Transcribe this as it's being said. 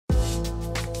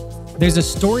There's a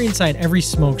story inside every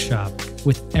smoke shop,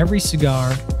 with every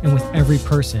cigar, and with every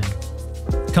person.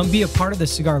 Come be a part of the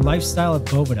cigar lifestyle at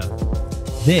Boveda.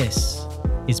 This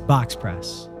is Box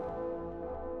Press.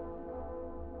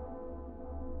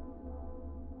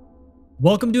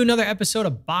 Welcome to another episode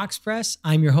of Box Press.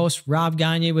 I'm your host, Rob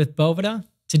Gagne with Boveda.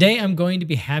 Today, I'm going to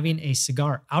be having a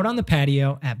cigar out on the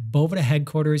patio at Boveda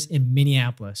headquarters in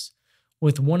Minneapolis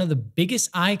with one of the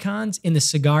biggest icons in the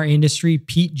cigar industry,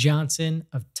 Pete Johnson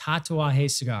of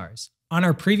Tatuaje Cigars. On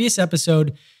our previous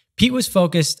episode, Pete was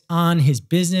focused on his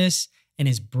business and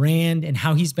his brand and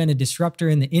how he's been a disruptor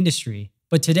in the industry.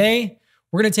 But today,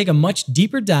 we're going to take a much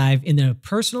deeper dive into a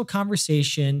personal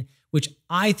conversation, which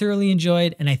I thoroughly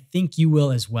enjoyed, and I think you will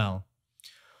as well.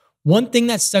 One thing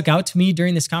that stuck out to me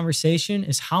during this conversation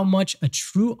is how much a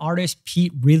true artist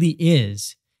Pete really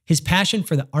is. His passion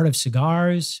for the art of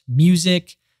cigars,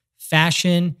 music,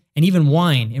 fashion, and even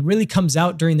wine. It really comes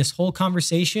out during this whole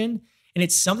conversation, and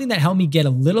it's something that helped me get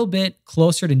a little bit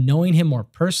closer to knowing him more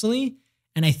personally,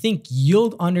 and I think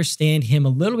you'll understand him a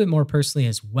little bit more personally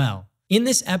as well. In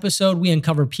this episode, we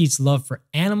uncover Pete's love for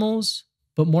animals,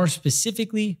 but more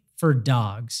specifically for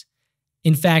dogs.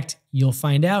 In fact, you'll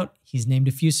find out he's named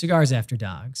a few cigars after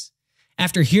dogs.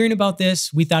 After hearing about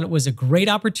this, we thought it was a great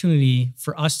opportunity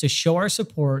for us to show our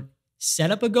support,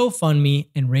 set up a GoFundMe,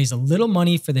 and raise a little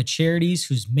money for the charities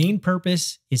whose main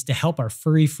purpose is to help our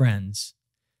furry friends.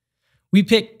 We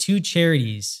picked two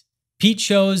charities. Pete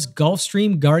chose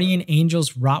Gulfstream Guardian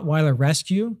Angels Rottweiler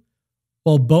Rescue,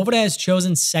 while Boveda has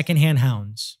chosen Secondhand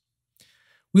Hounds.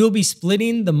 We will be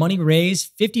splitting the money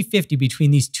raised 50-50 between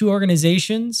these two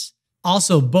organizations.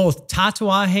 Also, both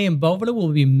Tatuaje and Boveda will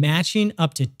be matching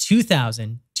up to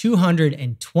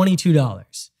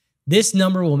 $2,222. This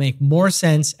number will make more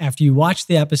sense after you watch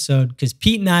the episode because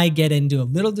Pete and I get into a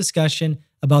little discussion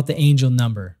about the angel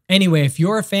number. Anyway, if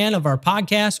you're a fan of our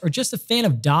podcast or just a fan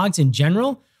of dogs in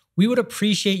general, we would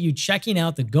appreciate you checking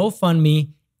out the GoFundMe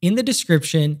in the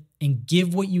description and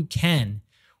give what you can.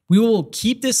 We will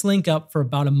keep this link up for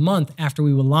about a month after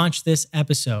we will launch this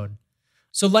episode.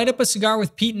 So light up a cigar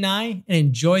with Pete and I and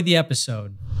enjoy the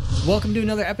episode. Welcome to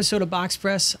another episode of Box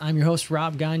Press. I'm your host,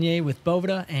 Rob Gagne with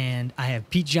Boveda, and I have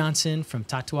Pete Johnson from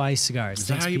Tatuaje Cigars. Is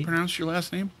that how you pronounce your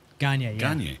last name? Gagne, yeah.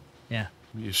 Gagne. Yeah.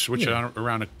 You switch it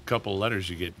around a couple of letters,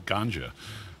 you get ganja,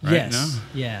 right? Yes. No?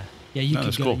 Yeah. Yeah, you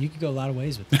could go. Cool. You could go a lot of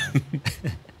ways with that.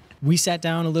 We sat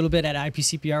down a little bit at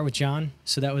IPCPR with John,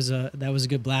 so that was a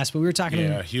good blast. But we were talking.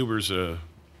 Yeah, Huber's a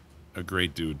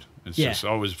great dude. It's just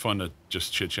always fun to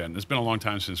just chit chat. And it's been a long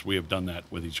time since we have done that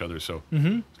with each other, so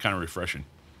it's kind of refreshing.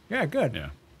 Yeah, good. Yeah.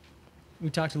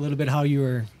 We talked a little bit how you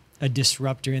were a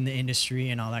disruptor in the industry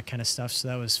and all that kind of stuff, so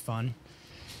that was fun.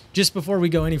 Just before we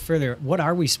go any further, what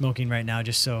are we smoking right now?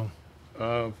 Just so.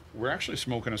 We're actually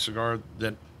smoking a cigar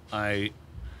that I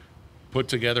put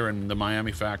together in the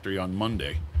Miami factory on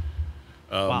Monday.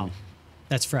 Wow,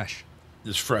 that's fresh.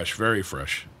 It's fresh, very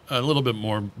fresh. A little bit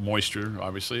more moisture,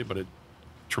 obviously, but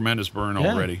tremendous burn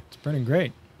already. It's burning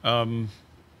great.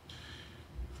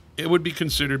 It would be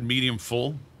considered medium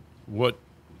full. What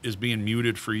is being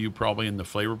muted for you probably in the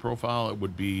flavor profile, it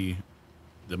would be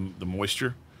the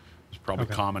moisture. It's probably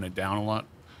calming it down a lot.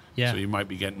 Yeah. So you might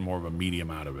be getting more of a medium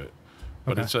out of it.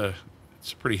 But it's a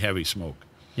pretty heavy smoke.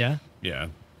 Yeah? Yeah.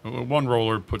 One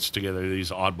roller puts together these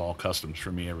oddball customs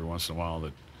for me every once in a while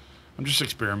that I'm just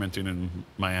experimenting in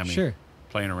Miami. Sure.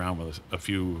 Playing around with a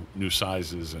few new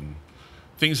sizes and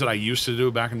things that I used to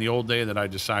do back in the old day that I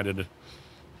decided to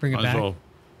bring it back. Might as well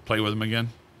play with them again.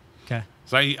 Okay.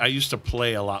 So I used to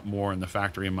play a lot more in the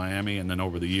factory in Miami, and then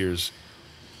over the years,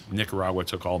 Nicaragua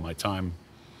took all my time.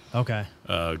 Okay.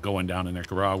 Going down to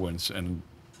Nicaragua and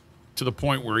to the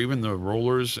point where even the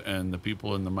rollers and the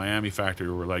people in the Miami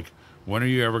factory were like, when are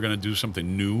you ever going to do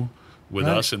something new with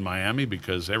us in Miami?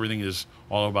 Because everything is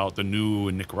all about the new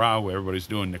in Nicaragua. Everybody's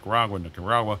doing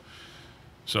Nicaragua.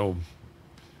 So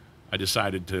I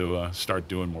decided to start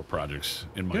doing more projects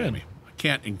in Miami. Good. I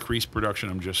can't increase production.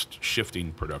 I'm just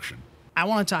shifting production. I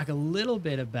want to talk a little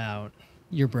bit about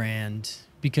your brand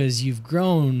because you've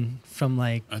grown from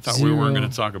like I thought zero. we weren't going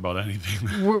to talk about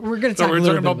anything. We're going to talk we're a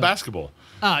little talking bit about basketball.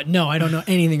 No, I don't know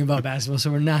anything about basketball,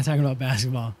 so we're not talking about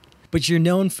basketball. But you're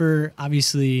known for,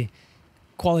 obviously,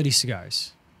 quality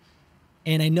cigars.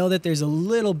 And I know that there's a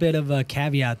little bit of a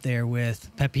caveat there with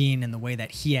Pepin and the way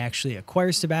that he actually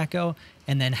acquires tobacco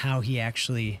and then how he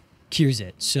actually cures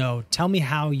it. So tell me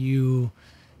how you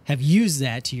have used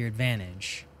that to your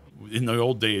advantage. In the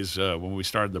old days, when we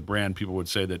started the brand, people would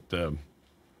say that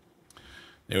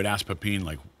they would ask Pepin,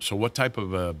 like, so what type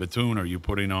of batoon are you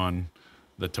putting on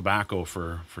the tobacco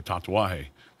for Tatuaje.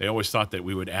 They always thought that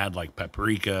we would add like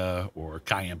paprika or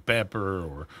cayenne pepper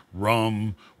or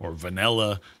rum or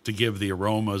vanilla to give the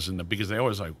aromas because they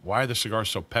always like, why are the cigars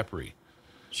so peppery?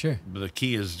 Sure. But the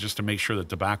key is just to make sure that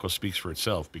tobacco speaks for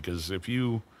itself, because if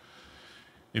you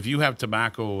have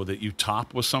tobacco that you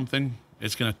top with something,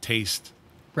 it's going to taste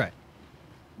Right.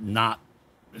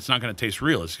 it's not going to taste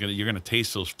real. You're going to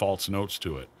taste those false notes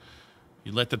to it.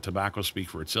 You let the tobacco speak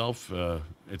for itself,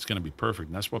 it's going to be perfect.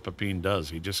 And that's what Pepin does.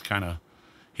 He just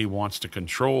he wants to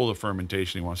control the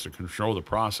fermentation. He wants to control the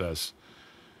process.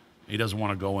 He doesn't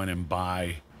want to go in and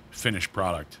buy finished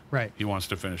product. Right. He wants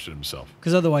to finish it himself.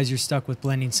 Because otherwise you're stuck with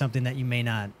blending something that you may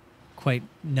not quite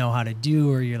know how to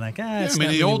do, or you're like, it's in not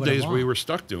the really old what I days want. we were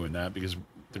stuck doing that because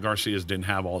the Garcias didn't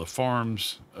have all the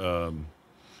farms. In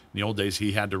the old days,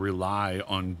 he had to rely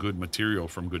on good material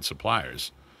from good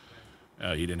suppliers.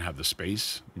 He didn't have the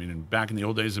space. I mean, back in the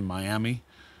old days in Miami,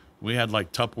 we had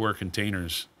like Tupperware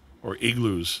containers or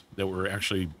igloos that were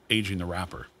actually aging the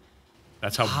wrapper.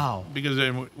 That's how. Wow. Because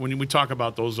when we talk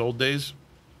about those old days,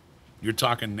 you're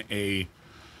talking a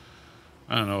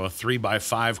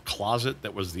 3x5 closet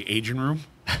that was the aging room.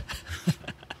 I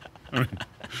mean,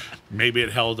 maybe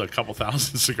it held a couple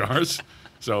thousand cigars,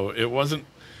 so it wasn't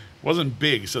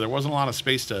big. So there wasn't a lot of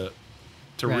space to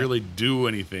Right. really do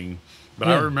anything. But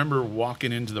I remember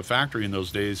walking into the factory in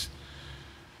those days,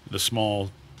 the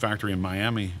small factory in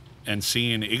Miami, and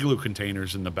seeing igloo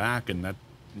containers in the back, and that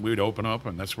we'd open up,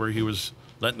 and that's where he was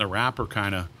letting the wrapper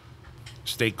kind of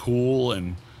stay cool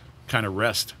and kind of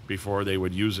rest before they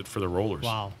would use it for the rollers.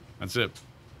 Wow. That's it.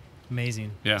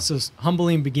 Amazing. Yeah. So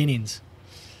humbling beginnings.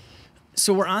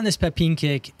 So we're on this Pepin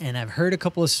kick, and I've heard a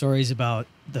couple of stories about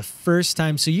the first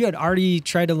time. So you had already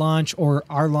tried to launch or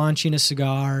are launching a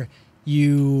cigar.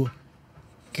 You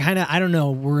kind of, I don't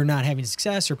know, were not having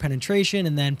success or penetration.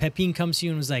 And then Pepin comes to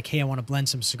you and was like, hey, I want to blend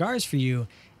some cigars for you.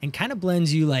 And kind of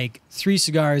blends you like 3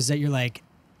 cigars that you're like,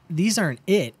 these aren't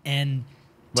it. And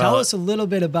tell us a little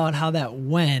bit about how that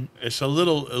went. It's a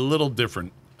little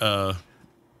different. So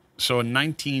in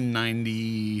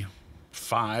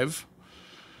 1995,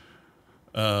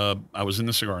 I was in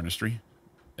the cigar industry,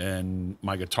 and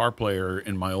my guitar player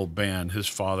in my old band, his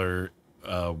father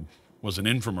was an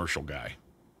infomercial guy.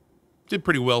 Did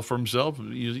pretty well for himself.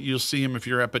 You'll see him if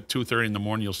you're up at 2:30 in the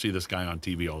morning. You'll see this guy on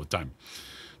TV all the time,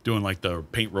 doing like the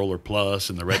Paint Roller Plus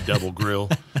and the Red Devil Grill.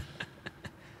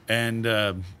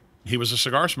 And he was a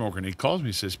cigar smoker, and he calls me.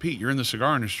 He says, "Pete, you're in the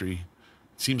cigar industry.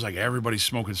 It seems like everybody's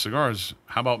smoking cigars.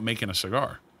 How about making a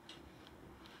cigar?"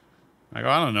 I go,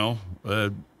 "I don't know."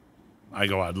 I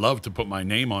go, "I'd love to put my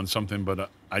name on something, but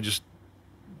I just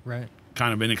Right.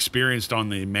 kind of inexperienced on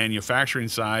the manufacturing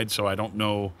side, so I don't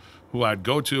know who I'd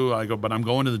go to." I go, "But I'm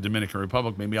going to the Dominican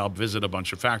Republic. Maybe I'll visit a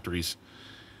bunch of factories."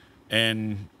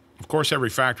 And, of course, every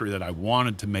factory that I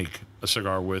wanted to make a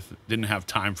cigar with didn't have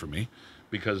time for me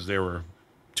because they were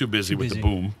too busy with the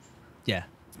boom. Yeah.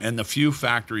 And the few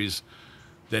factories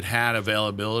that had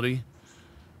availability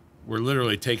were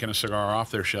literally taking a cigar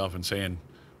off their shelf and saying,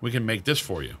 "We can make this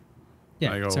for you."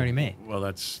 Yeah, I go, it's already made. "Well,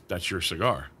 that's your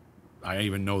cigar." I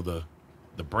even know the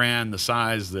brand, the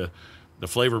size, the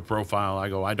flavor profile. I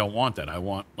go, "I don't want that. I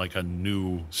want like a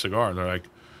new cigar." They're like,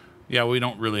 "Yeah, we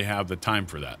don't really have the time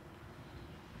for that."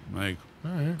 I'm like,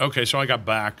 All right. okay, so I got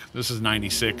back. This is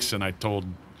 96, and I told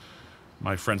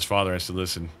my friend's father, I said,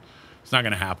 "Listen, it's not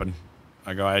going to happen."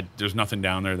 I go, "There's nothing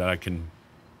down there that I can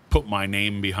put my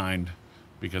name behind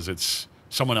because it's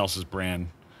someone else's brand,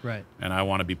 Right. and I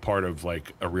want to be part of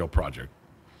like a real project."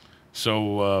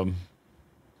 So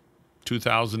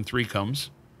 2003 comes.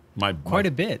 Quite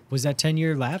a bit. Was that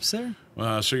 10-year lapse there?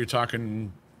 So you're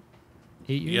talking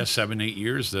 8 years? 7, 8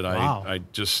 years that Wow. I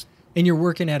just. And you're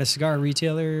working at a cigar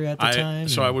retailer at the time?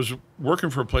 So I was working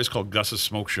for a place called Gus's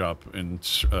Smoke Shop in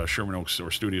Sherman Oaks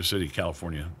or Studio City,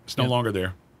 California. It's no longer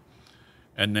there.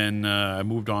 And then I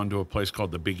moved on to a place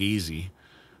called the Big Easy,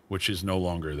 which is no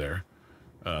longer there.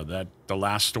 The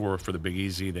last store for the Big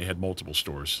Easy, they had multiple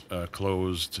stores,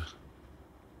 closed,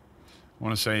 I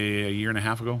want to say a year and a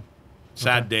half ago.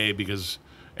 Sad day because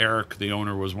Eric, the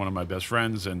owner, was one of my best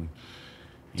friends, and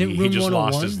he just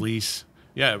lost his lease.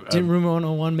 Yeah. Didn't Room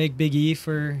 101 make Big E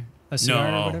for a cigar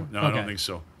or whatever? No, I don't think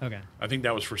so. Okay. I think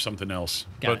that was for something else.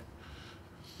 Got it.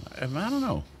 I don't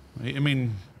know. I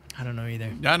mean, I don't know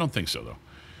either. I don't think so, though.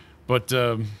 But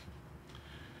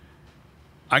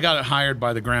I got hired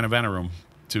by the Grand Havana Room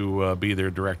to be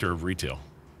their director of retail,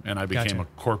 and I became a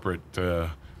corporate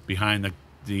behind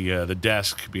the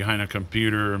desk, behind a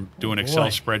computer, doing Excel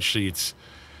spreadsheets,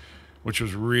 which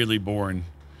was really boring.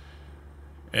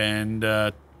 And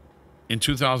in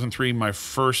 2003, my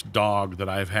first dog that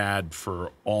I've had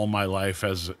for all my life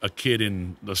as a kid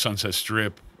in the Sunset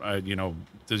Strip,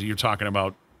 you're talking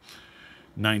about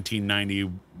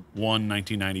 1991,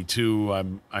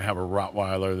 1992. I have a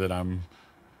Rottweiler that I'm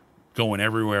going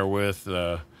everywhere with.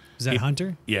 Is that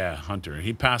Hunter? Yeah, Hunter.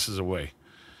 He passes away.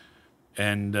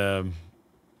 And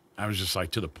I was just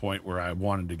like to the point where I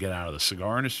wanted to get out of the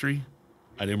cigar industry.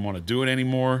 I didn't want to do it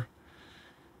anymore.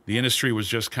 The industry was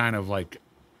just kind of like,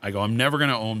 I'm never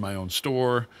going to own my own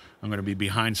store. I'm going to be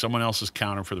behind someone else's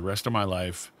counter for the rest of my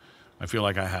life. I feel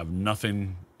like I have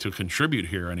nothing to contribute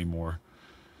here anymore.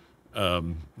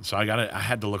 So I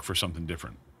had to look for something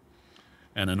different.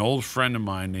 And an old friend of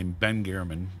mine named Ben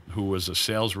Gehrman, who was a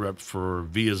sales rep for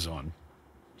Viazon,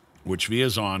 which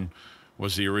Viazon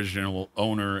was the original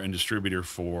owner and distributor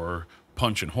for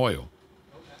Punch and Hoyo. Okay.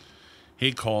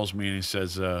 He calls me and he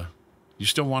says, you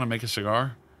still want to make a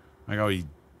cigar? I go,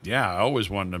 yeah, I always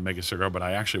wanted to make a cigar, but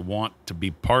I actually want to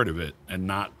be part of it and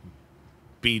not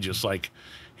be just like,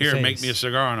 here, make me a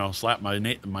cigar and I'll slap my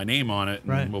name on it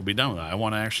and we'll be done with it. I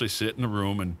want to actually sit in the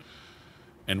room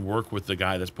and work with the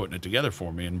guy that's putting it together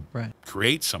for me and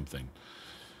create something.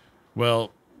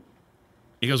 Well,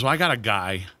 he goes, well, I got a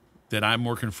guy that I'm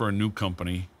working for a new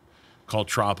company called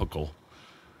Tropical.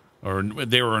 Or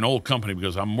they were an old company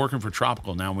because I'm working for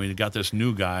Tropical now. We got this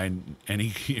new guy, and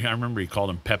I remember he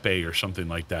called him Pepe or something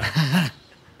like that.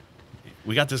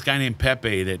 We got this guy named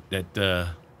Pepe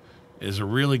that is a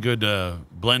really good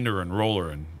blender and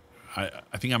roller, and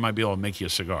I think I might be able to make you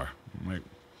a cigar. I'm like,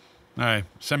 all right,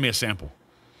 send me a sample.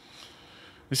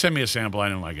 He sent me a sample. I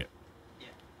didn't like it.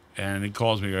 And he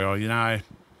calls me,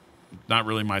 not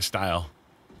really my style.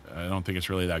 I don't think it's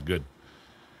really that good.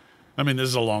 I mean, this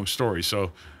is a long story.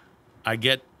 So I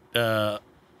get a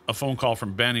phone call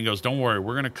from Ben. He goes, don't worry,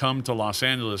 we're going to come to Los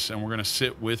Angeles and we're going to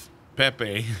sit with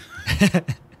Pepe.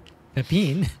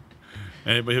 Pepin.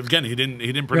 But again, he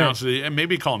didn't pronounce it.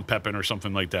 Maybe call him Pepin or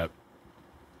something like that.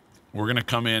 We're going to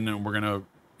come in and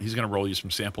he's going to roll you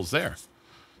some samples there.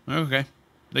 Okay.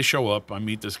 They show up. I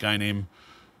meet this guy named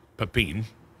Pepin.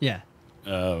 Yeah.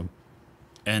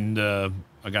 And a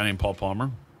guy named Paul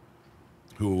Palmer,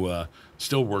 who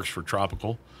still works for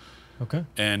Tropical. Okay.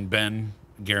 And Ben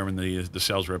Gehrman, the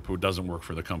sales rep, who doesn't work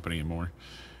for the company anymore.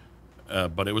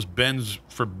 But it was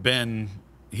for Ben,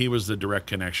 he was the direct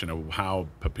connection of how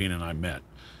Pepin and I met.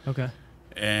 Okay.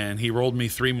 And he rolled me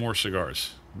 3 more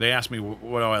cigars. They asked me,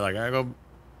 what do I like? I go,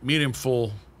 medium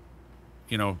full,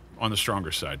 on the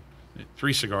stronger side.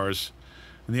 3 cigars.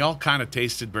 And they all kind of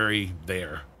tasted very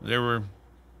there. They were,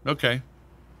 okay,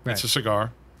 it's a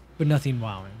cigar. But nothing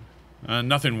wowing.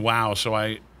 Nothing wow. So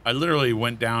I literally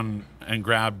went down and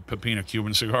grabbed Pepin a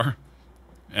Cuban cigar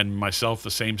and myself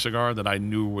the same cigar that I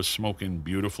knew was smoking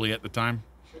beautifully at the time.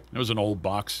 It was an old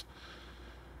box.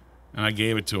 And I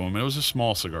gave it to him. It was a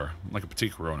small cigar, like a Petit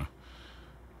Corona.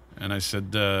 And I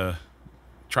said,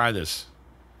 try this.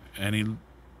 And he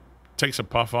takes a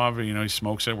puff off it. He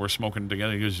smokes it. We're smoking it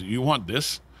together. He goes, you want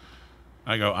this?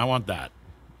 I go, I want that.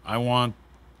 I want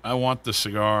the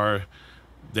cigar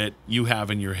that you have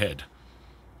in your head.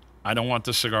 I don't want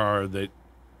the cigar that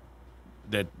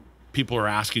people are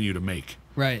asking you to make.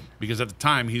 Right. Because at the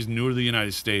time, he's new to the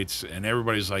United States, and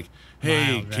everybody's like,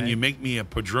 hey, can you make me a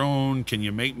Padron? Can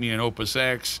you make me an Opus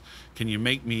X? Can you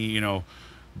make me,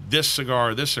 this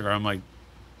cigar, this cigar? I'm like,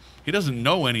 he doesn't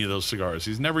know any of those cigars.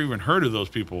 He's never even heard of those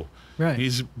people. Right.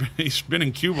 He's been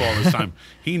in Cuba all this time.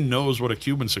 He knows what a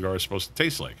Cuban cigar is supposed to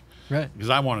taste like. Right. Because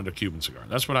I wanted a Cuban cigar.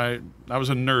 That's what I was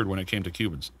a nerd when it came to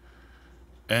Cubans.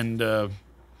 And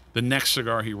the next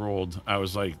cigar he rolled, I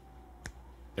was like,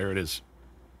 there it is.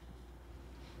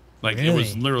 Like, It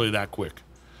was literally that quick.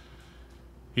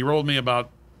 He rolled me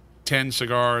about 10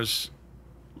 cigars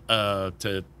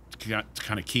to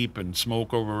kind of keep and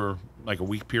smoke over like a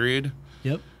week period.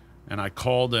 Yep. And I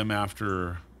called him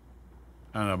after,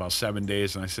 I don't know, about 7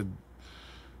 days, and I said,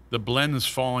 the blend is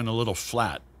falling a little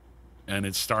flat, and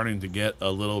it's starting to get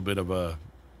a little bit of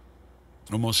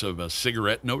almost of a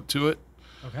cigarette note to it.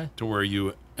 Okay. To where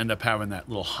you end up having that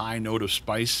little high note of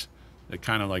spice that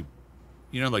kind of like,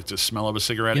 like the smell of a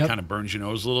cigarette, it kind of burns your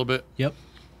nose a little bit. Yep.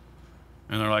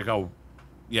 And they're like, oh,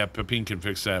 yeah, Pepin can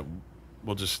fix that.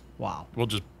 We'll just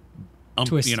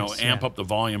amp up the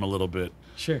volume a little bit.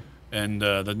 Sure. And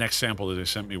the next sample that they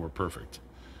sent me were perfect.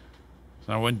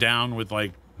 So I went down with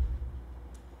I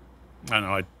don't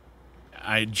know,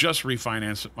 I just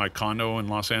refinanced my condo in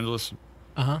Los Angeles.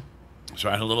 Uh-huh. So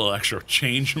I had a little extra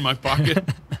change in my pocket.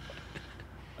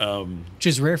 Which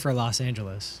is rare for Los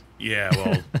Angeles. Yeah,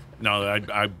 well,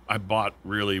 no, I bought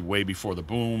really way before the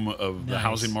boom of the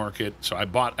housing market. So I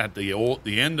bought at the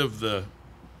end of the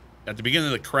at the beginning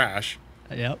of the crash,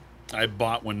 Yep. I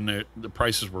bought when the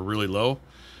prices were really low,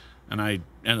 and I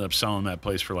ended up selling that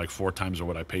place for like 4 times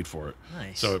what I paid for it.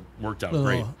 Nice. So it worked out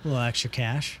great. A little extra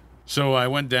cash. So I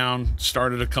went down,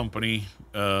 started a company,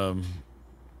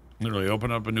 literally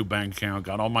opened up a new bank account,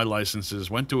 got all my licenses,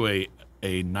 went to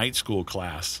a night school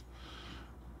class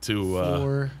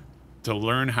to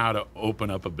learn how to open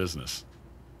up a business.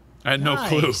 I had no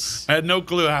clue. I had no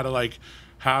clue how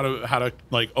to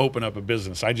open up a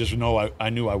business. I just know I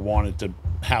knew I wanted to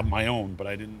have my own, but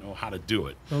I didn't know how to do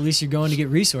it. Well, at least you're going to get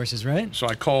resources, right? So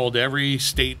I called every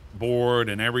state board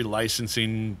and every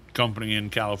licensing company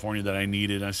in California that I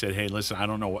needed. I said, hey, listen, I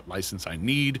don't know what license I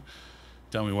need.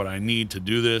 Tell me what I need to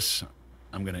do this.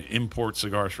 I'm going to import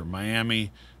cigars from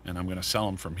Miami, and I'm going to sell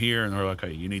them from here. And they're like,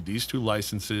 okay, you need these 2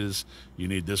 licenses. You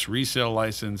need this resale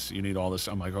license. You need all this.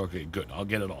 I'm like, okay, good. I'll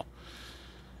get it all.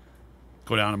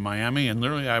 Go down to Miami, and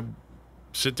literally I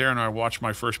sit there and I watch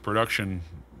my first production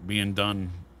being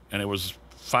done, and it was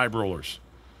 5 rollers.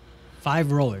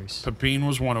 5 rollers. Pepin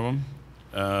was one of them.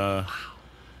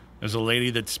 There's a lady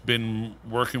that's been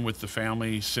working with the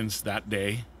family since that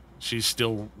day. She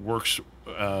still works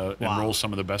and rolls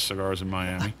some of the best cigars in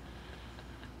Miami.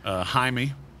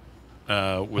 Jaime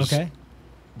was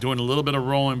doing a little bit of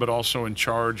rolling, but also in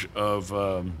charge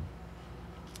of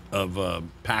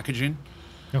packaging.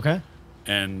 Okay.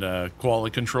 And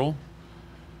quality control.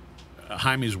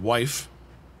 Jaime's wife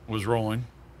was rolling.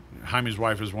 Jaime's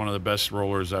wife is one of the best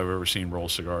rollers I've ever seen roll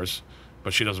cigars,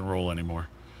 but she doesn't roll anymore.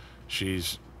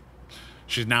 She's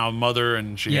now a mother,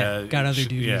 and she got other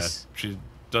duties. Yeah, she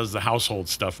does the household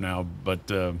stuff now. But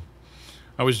I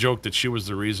always joke that she was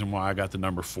the reason why I got the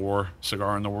number 4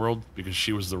 cigar in the world, because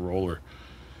she was the roller.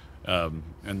 And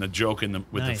the joke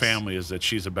with the family is that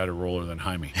she's a better roller than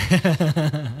Jaime.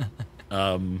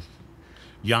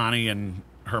 Yanni and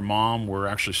her mom were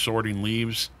actually sorting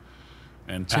leaves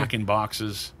and packing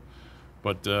boxes.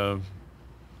 But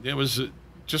it was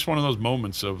just one of those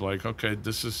moments of like, okay,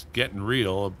 this is getting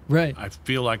real. Right. I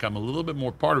feel like I'm a little bit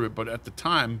more part of it. But at the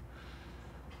time,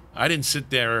 I didn't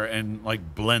sit there and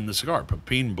like blend the cigar.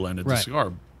 Pepin blended the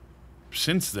cigar.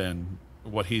 Since then,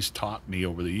 what he's taught me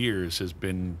over the years has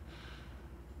been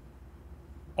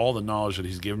all the knowledge that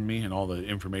he's given me and all the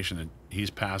information that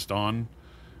he's passed on,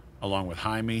 along with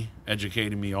Jaime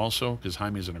educating me also, because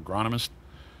Jaime's an agronomist.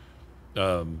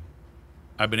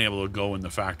 I've been able to go in the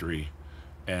factory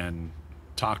and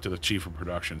talk to the chief of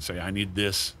production, say, I need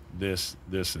this, this,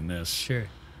 this, and this. Sure.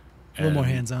 A little more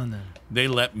hands-on then. They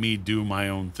let me do my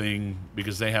own thing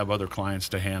because they have other clients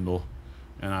to handle,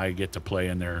 and I get to play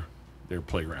in their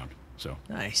playground. So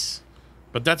nice.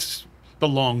 But that's the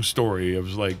long story. It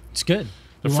was like, it's good.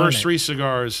 The first 3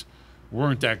 cigars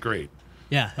weren't that great.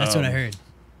 Yeah, that's what I heard.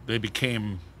 They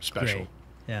became special. Great.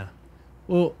 Yeah.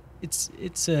 Well,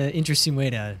 it's an interesting way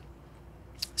to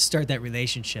start that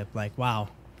relationship. Like, wow,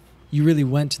 you really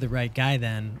went to the right guy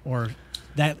then, or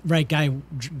that right guy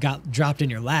got dropped in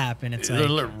your lap, and it's like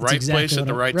the right place at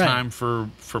the right time for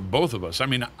both of us. I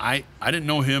mean, I didn't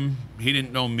know him. He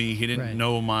didn't know me. He didn't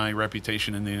know my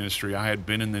reputation in the industry. I had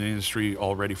been in the industry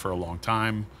already for a long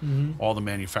time. Mm-hmm. All the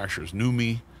manufacturers knew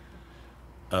me.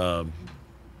 No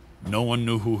one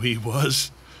knew who he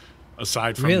was,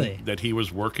 aside from that he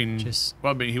was working.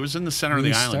 Well, I mean, he was in the center of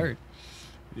the island.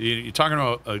 You're talking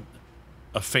about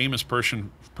a famous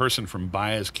person from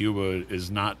Baez, Cuba, is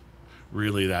not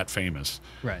really that famous.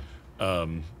 Right.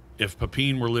 If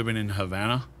Pepin were living in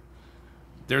Havana,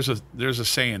 there's a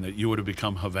saying that you would have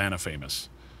become Havana famous,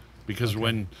 because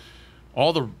when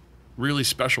all the really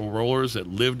special rollers that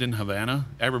lived in Havana,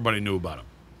 everybody knew about them.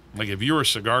 Like if you were a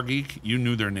cigar geek, you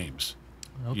knew their names.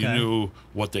 Okay. You knew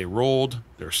what they rolled,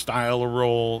 their style of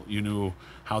roll. You knew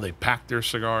how they packed their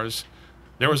cigars.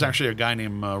 There was actually a guy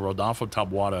named Rodolfo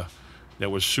Taboada that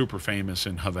was super famous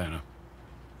in Havana.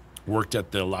 Worked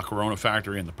at the La Corona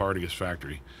factory and the Partagas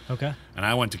factory. Okay. And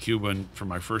I went to Cuba for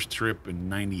my first trip in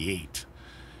 '98.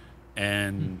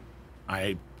 And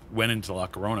I went into La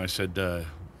Corona. I said, does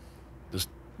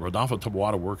Rodolfo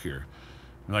Taboada work here?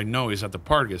 They're like, no, he's at the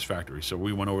Partagas factory. So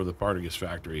we went over to the Partagas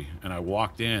factory, and I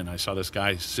walked in. I saw this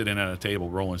guy sitting at a table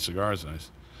rolling cigars. And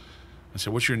I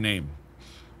said, what's your name?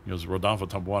 He goes, Rodolfo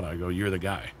Taboada. I go, you're the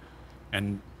guy.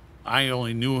 And I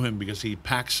only knew him because he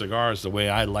packed cigars the way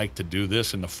I like to do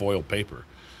this in the foil paper.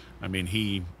 I mean,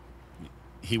 he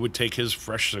would take his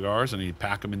fresh cigars and he'd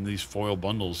pack them in these foil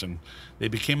bundles, and they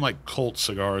became like cult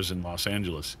cigars in Los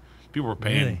Angeles. People were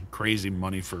paying crazy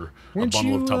money for a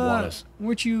bundle of Taboadas.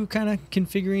 Weren't you kind of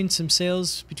configuring some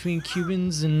sales between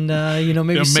Cubans and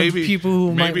maybe some people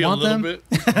who might want them? Maybe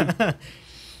a little bit.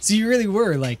 So you really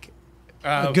were like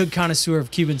a good connoisseur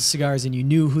of Cuban cigars, and you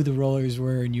knew who the rollers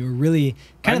were, and you were really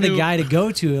kind of the guy to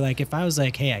go to. Like if I was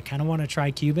like, hey, I kind of want to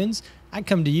try Cubans, I'd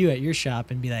come to you at your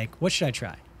shop and be like, what should I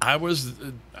try? I was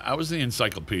the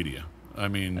encyclopedia. I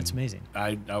mean, that's amazing.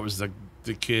 I was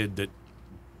the kid that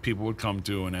people would come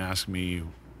to and ask me,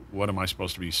 what am I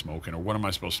supposed to be smoking, or what am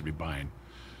I supposed to be buying?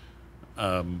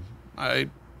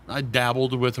 I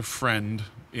dabbled with a friend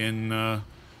in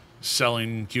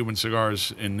selling Cuban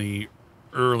cigars in the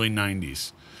early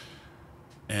 90s.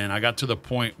 And I got to the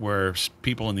point where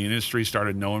people in the industry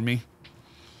started knowing me.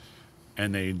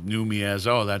 And they knew me as,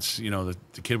 oh, that's, the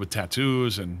kid with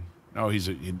tattoos. And, oh,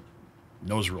 he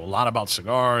knows a lot about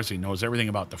cigars. He knows everything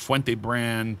about the Fuente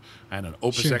brand. I had an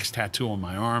Opus X tattoo on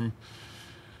my arm.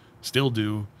 Still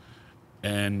do.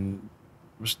 And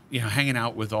was, hanging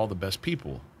out with all the best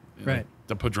people. Right.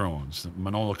 The Padrones,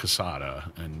 Manolo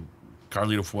Casada, and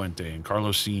Carlito Fuente, and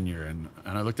Carlos Sr. And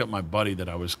I looked at my buddy that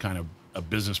I was kind of a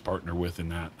business partner with in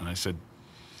that, and I said,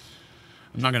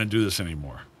 I'm not going to do this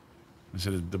anymore. I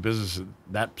said,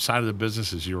 that side of the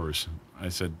business is yours. I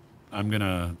said, I'm going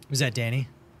to... Was that Danny?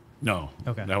 No.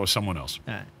 Okay. That was someone else.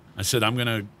 All right. I said, I'm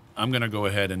gonna go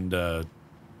ahead and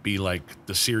be like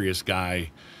the serious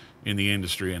guy in the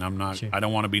industry, and I'm not. Sure. I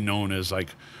don't want to be known as like,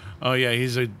 oh yeah,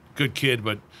 he's a good kid,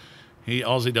 but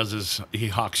all he does is he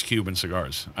hawks Cuban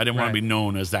cigars. I didn't want to be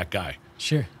known as that guy.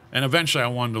 Sure. And eventually, I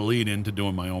wanted to lead into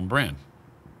doing my own brand.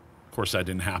 Of course, that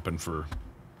didn't happen for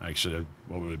actually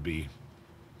what would it be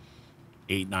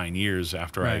 8-9 years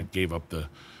after I gave up the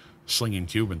slinging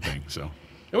Cuban thing. So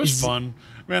it was fun,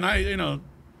 man. I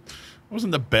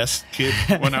wasn't the best kid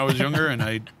when I was younger, and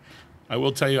I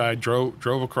will tell you, I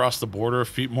drove across the border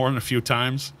more than a few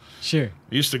times. Sure.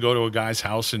 I used to go to a guy's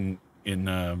house in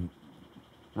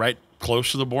right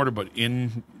close to the border, but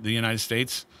in the United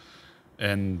States,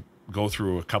 and go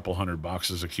through a couple hundred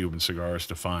boxes of Cuban cigars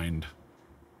to find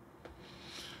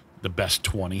the best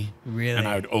 20. Really? And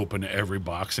I would open every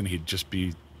box, and he'd just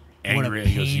be angry.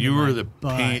 He goes, "You were the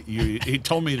pain." He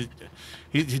told me that.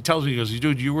 He tells me, he goes,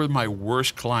 "Dude, you were my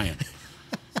worst client."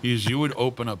 He goes, "You would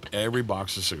open up every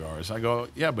box of cigars." I go,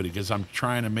 "Yeah, but because I'm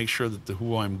trying to make sure that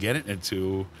who I'm getting it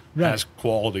to has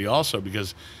quality also.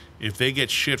 Because if they get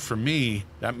shit from me,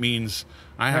 that means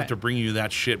I have to bring you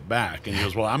that shit back." And he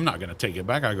goes, "Well, I'm not going to take it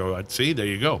back." I go, "See, there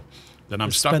you go. Then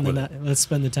I'm stuck with it." Let's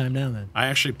spend the time now then. I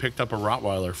actually picked up a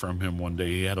Rottweiler from him one day.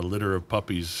 He had a litter of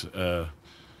puppies.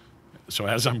 So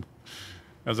as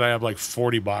I have like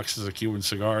 40 boxes of Cuban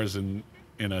cigars in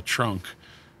a trunk,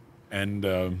 and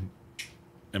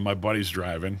my buddy's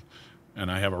driving,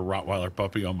 and I have a Rottweiler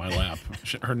puppy on my lap.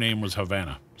 Her name was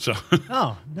Havana. So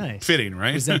oh, nice. Fitting,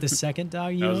 right? Was that the second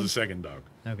dog you owned? That was the second dog.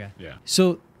 Okay. Yeah.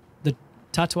 So the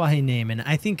Tatuaje name, and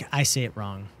I think I say it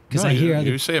wrong because I hear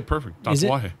you say it perfect.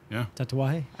 Tatuaje. Yeah.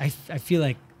 Tatuaje. I feel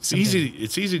like it's easy.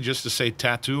 It's easy just to say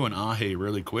tattoo and aje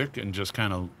really quick and just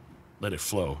kind of let it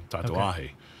flow. Tatuaje.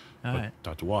 Okay. All right.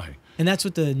 Tatuaje. And that's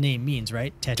what the name means,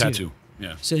 right? Tattoo. Tattoo.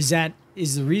 Yeah. So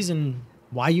is the reason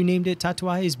why you named it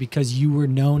Tatuaje is because you were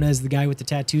known as the guy with the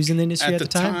tattoos in the industry at the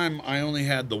time? At the time, I only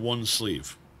had the one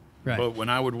sleeve. Right. But when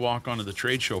I would walk onto the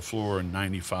trade show floor in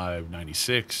 95,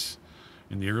 96,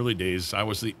 in the early days, I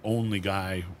was the only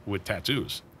guy with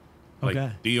tattoos.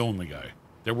 Like the only guy.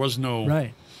 There was no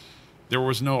There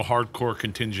was no hardcore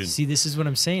contingent. See, this is what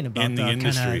I'm saying about in the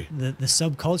industry. The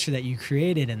subculture that you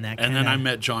created and that. And then I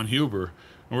met John Huber,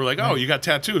 and we're like, "Oh, you got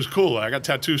tattoos? Cool. I got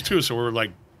tattoos too." So we're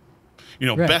like,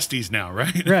 besties now,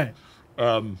 right? Right.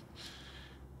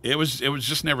 It was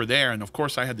just never there, and of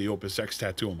course, I had the Opus X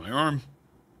tattoo on my arm,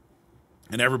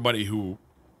 and everybody who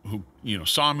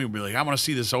saw me would be like, "I want to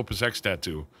see this Opus X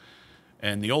tattoo,"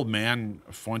 and the old man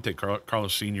Fuente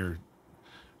Carlos Sr.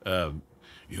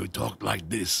 You talk like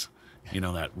this.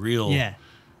 That real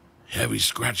heavy,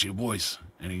 scratchy voice.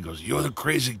 And he goes, "You're the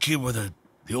crazy kid with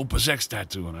the Opus X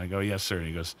tattoo." And I go, "Yes, sir." And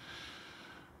he goes,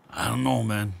 "I don't know,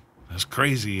 man. That's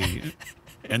crazy."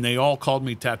 And they all called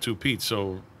me Tattoo Pete.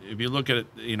 So if you look at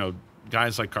it,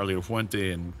 guys like Carlito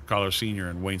Fuente and Carlos Sr.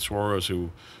 and Wayne Suarez,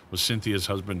 who was Cynthia's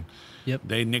husband,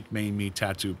 they nicknamed me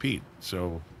Tattoo Pete.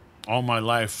 So all my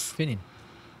life,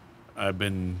 I've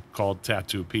been called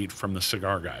Tattoo Pete from the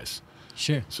cigar guys.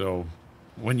 Sure. So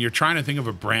when you're trying to think of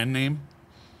a brand name,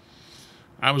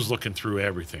 I was looking through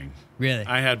everything. Really?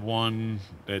 I had one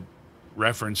that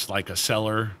referenced like a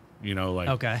cellar,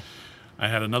 Okay. I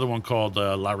had another one called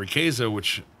La Riqueza,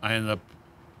 which I ended up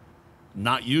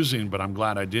not using, but I'm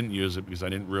glad I didn't use it because I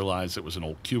didn't realize it was an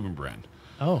old Cuban brand.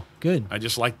 Oh, good. I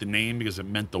just liked the name because it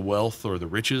meant the wealth or the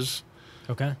riches.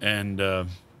 Okay. And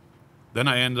then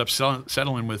I ended up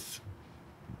settling with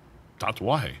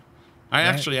Tatuaje. I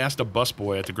actually asked a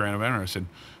busboy at the Grand Havana, I said,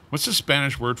 what's the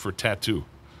Spanish word for tattoo?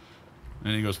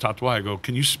 And he goes, tatuaje. I go,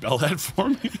 can you spell that for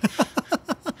me?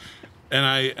 And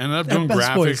I ended up doing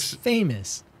Best boy's graphics.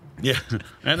 famous. Yeah,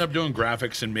 I ended up doing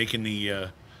graphics and making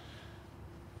the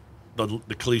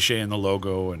cliche and the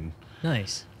logo and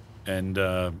Nice.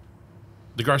 the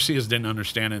Garcias didn't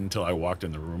understand it until I walked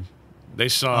in the room. They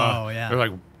saw. Oh, yeah. They're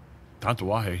like,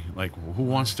 tatuaje. Like, who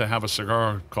wants to have a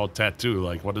cigar called tattoo?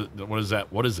 Like, what is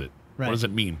that? What is it? Right. What does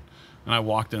it mean? And I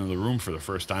walked into the room for the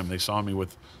first time. They saw me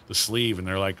with the sleeve, and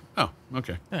they're like, "Oh,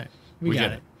 okay, All right. We got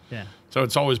get it. Yeah. So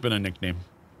it's always been a nickname.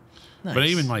 Nice. But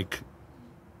even like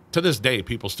to this day,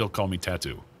 people still call me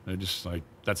Tattoo. They're just like,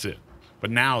 that's it. But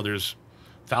now there's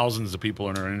thousands of people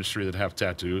in our industry that have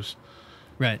tattoos.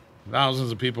 Right.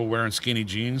 Thousands of people wearing skinny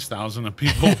jeans. Thousands of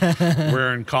people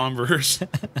wearing Converse.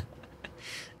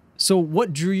 So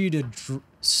what drew you to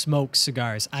smoke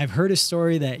cigars? I've heard a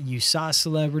story that you saw a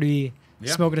celebrity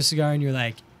smoking a cigar and you're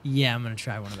like, yeah, I'm going to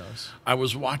try one of those. I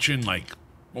was watching like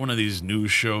one of these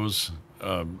news shows.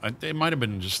 It might have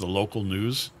been just the local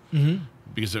news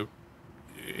because it,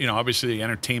 obviously the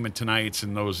Entertainment Tonights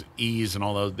and those E's and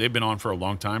all those, they've been on for a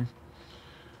long time.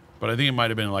 But I think it might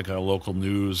have been like a local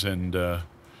news, and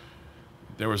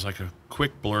there was like a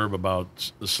quick blurb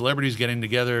about the celebrities getting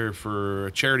together for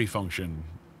a charity function,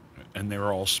 and they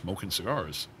were all smoking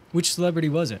cigars. Which celebrity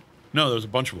was it? No, there was a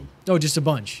bunch of them. Oh, just a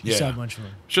bunch. You Yeah. saw a bunch of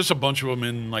them. It's just a bunch of them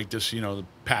in like this, the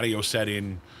patio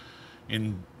setting,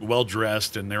 in well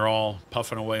dressed, and they're all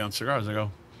puffing away on cigars. I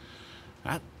go,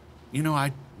 I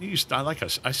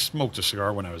smoked a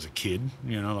cigar when I was a kid.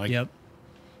 Yep.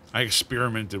 I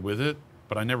experimented with it,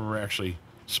 but I never actually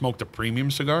smoked a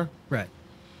premium cigar. Right.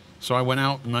 So I went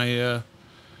out and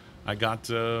I got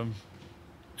a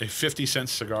 50-cent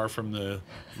cigar from the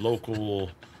local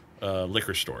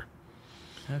liquor store.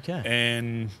 Okay.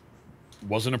 And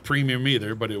wasn't a premium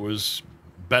either, but it was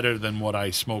better than what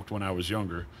I smoked when I was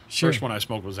younger. Sure. First one I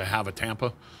smoked was a Havana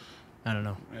Tampa. I don't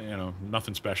know.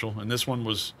 Nothing special. And this one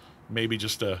was maybe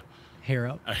just a Hair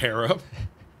up. hair up.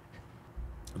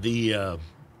 The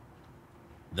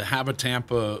Havana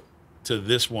Tampa to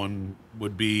this one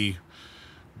would be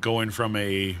going from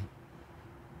a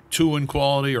 2 in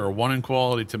quality or a 1 in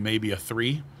quality to maybe a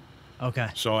 3. Okay.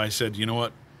 So I said, you know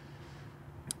what?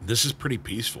 This is pretty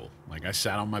peaceful. Like, I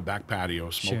sat on my back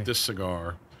patio, smoked this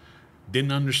cigar,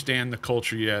 didn't understand the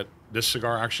culture yet. This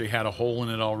cigar actually had a hole in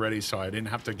it already, so I didn't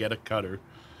have to get a cutter.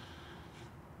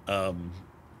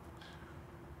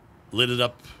 Lit it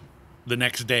up the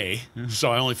next day,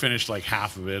 so I only finished like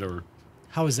half of it, or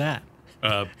How was that?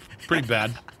 pretty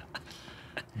bad.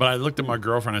 But I looked at my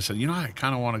girlfriend. I said, I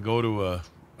kind of want to go to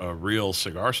a real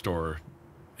cigar store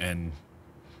and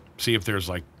see if there's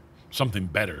like something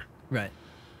better. Right.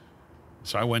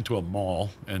 So I went to a mall,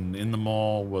 and in the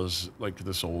mall was like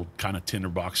this old kind of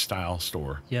tinderbox style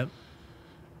store. Yep.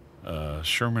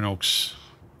 Sherman Oaks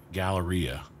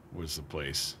Galleria was the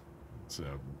place. It's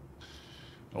an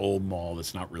old mall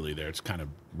that's not really there. It's kind of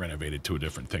renovated to a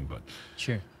different thing, but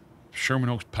Sure. Sherman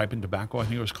Oaks Pipe and Tobacco, I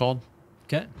think it was called.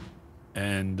 Okay.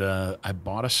 And I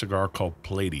bought a cigar called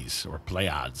Pleiades or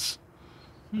Pleiades.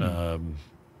 The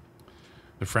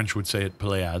French would say it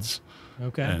Pleiades,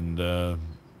 Okay. and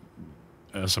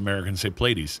us Americans say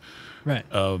Pleiades. right.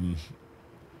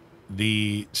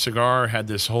 The cigar had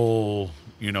this whole,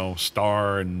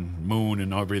 star and moon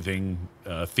and everything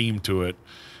theme to it.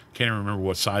 Can't even remember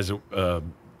what size it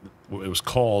was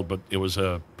called, but it was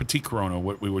a Petit Corona,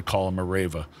 what we would call a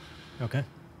Mareva. Okay.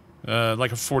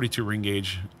 Like a 42 ring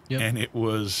gauge, Yep. and it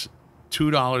was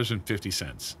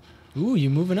 $2.50. Ooh, you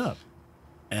moving up.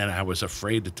 And I was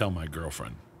afraid to tell my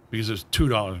girlfriend because it was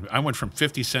 $2. I went from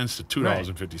 50 cents to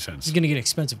 $2.50. This is gonna get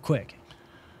expensive quick.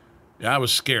 Yeah, I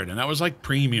was scared, and that was like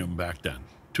premium back then.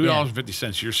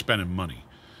 $2.50, you're spending money.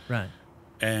 Right.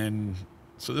 And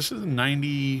so this is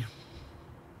 91,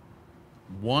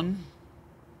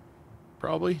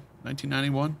 probably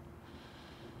 1991,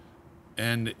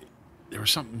 and there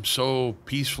was something so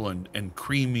peaceful and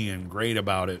creamy and great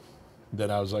about it that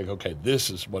I was like, okay, this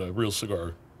is what a real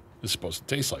cigar is supposed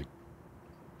to taste like.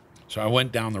 So I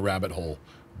went down the rabbit hole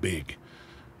big.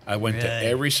 I went to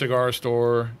every cigar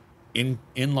store in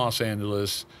Los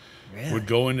Angeles, would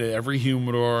go into every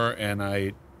humidor, and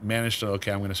I managed to,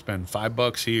 okay, I'm going to spend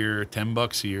 $5 here,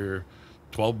 $10 here,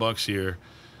 $12 here,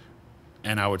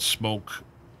 and I would smoke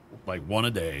like one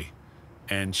a day,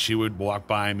 and she would walk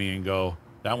by me and go,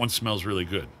 that one smells really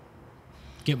good.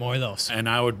 Get more of those. And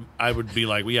I would be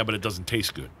like, well, yeah, but it doesn't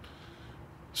taste good.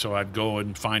 So I'd go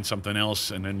and find something else,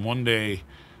 and then one day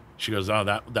she goes, oh,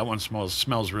 that one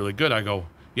smells really good. I go,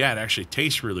 yeah, it actually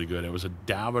tastes really good. It was a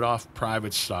Davidoff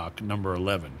Private Stock number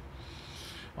 11.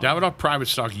 Wow. Davidoff Private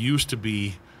Stock used to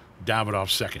be Davidoff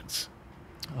seconds.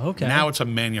 Okay. Now it's a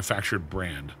manufactured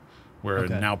brand where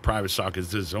Okay. now private stock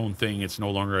is its own thing. It's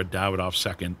no longer a Davidoff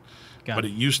second, but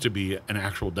it used to be an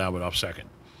actual Davidoff second.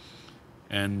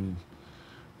 And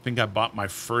I think I bought my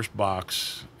first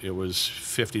box. It was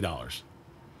 $50.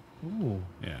 Ooh.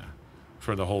 Yeah,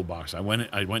 for the whole box. I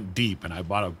went deep and I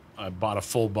bought a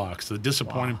full box. The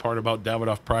disappointing part about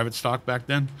Davidoff private stock back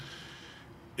then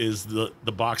is the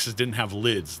boxes didn't have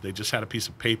lids. They just had a piece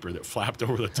of paper that flapped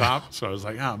over the top. So I was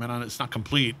like, oh man, it's not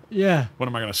complete. Yeah. What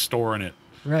am I going to store in it?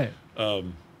 Right.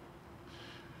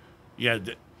 Yeah.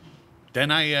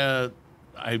 Then I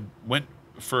went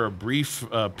for a brief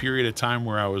period of time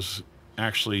where I was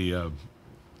actually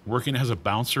working as a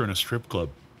bouncer in a strip club.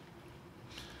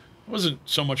 I wasn't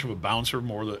so much of a bouncer,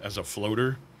 more as a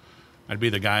floater. I'd be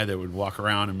the guy that would walk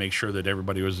around and make sure that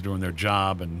everybody was doing their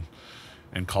job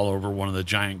and call over one of the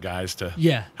giant guys to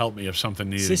help me if something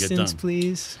needed to get done. Assistance,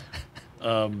 please.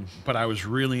 But I was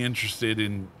really interested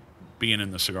in being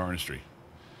in the cigar industry.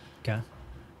 Okay.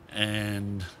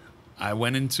 And I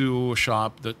went into a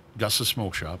shop, the Gus's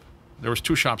Smoke Shop. There was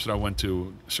 2 shops that I went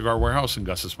to, Cigar Warehouse and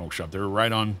Gus's Smoke Shop. They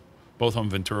were both on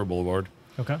Ventura Boulevard.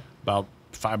 Okay. About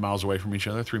 5 miles away from each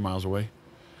other, 3 miles away.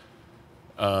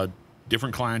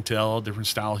 Different clientele, different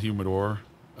style humidor.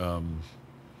 And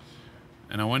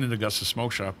I went into Gus's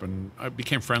Smoke Shop, and I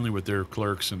became friendly with their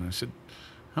clerks, and I said,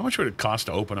 how much would it cost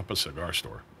to open up a cigar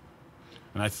store?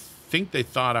 And I think they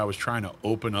thought I was trying to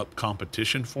open up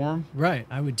competition for them. Right,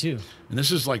 I would too. And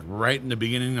this is like right in the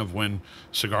beginning of when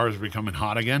cigars were becoming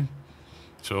hot again.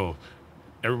 So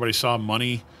everybody saw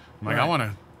money. I'm like, I want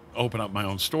to open up my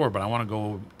own store, but I want to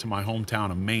go to my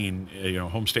hometown of Maine,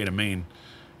 home state of Maine,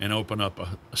 and open up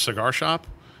a cigar shop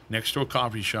next to a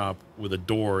coffee shop with a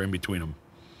door in between them.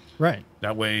 Right.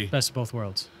 That way. Best of both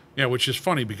worlds. Yeah, which is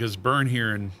funny because Burn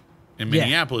here in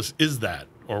Minneapolis is that,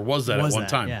 or was that at one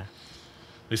time. Yeah.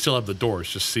 They still have the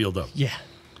doors just sealed up. Yeah.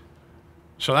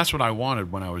 So that's what I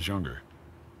wanted when I was younger.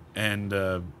 And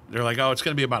they're like, oh, it's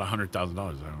going to be about $100,000.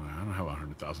 I don't have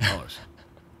 $100,000.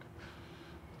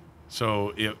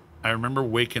 So I remember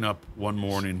waking up one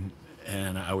morning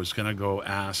and I was going to go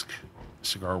ask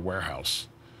Cigar Warehouse.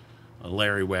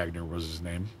 Larry Wagner was his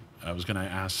name. I was going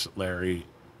to ask Larry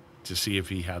to see if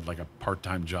he had like a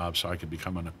part-time job so I could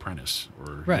become an apprentice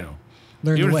or,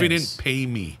 Learn even the if he ways. didn't pay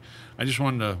me. I just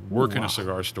wanted to work in a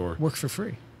cigar store. Work for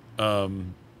free.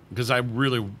 Because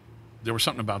there was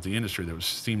something about the industry that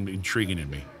seemed intriguing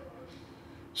in me.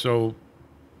 So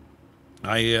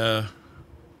I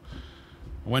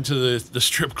went to the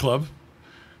strip club,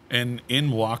 and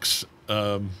in walks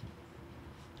one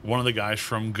of the guys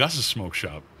from Gus's Smoke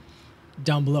Shop.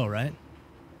 Down below, right?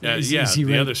 Is he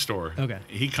the other store. Okay.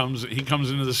 He comes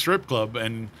into the strip club,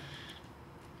 and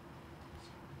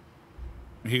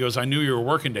he goes, I knew you were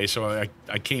working day, so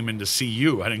I came in to see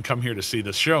you. I didn't come here to see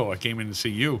the show. I came in to see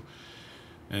you.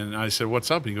 And I said, what's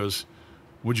up? He goes,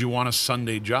 would you want a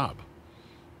Sunday job?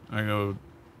 I go,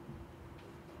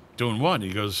 doing what? He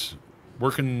goes,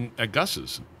 working at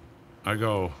Gus's. I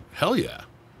go, hell yeah.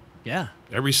 Yeah.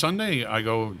 Every Sunday? I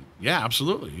go, yeah,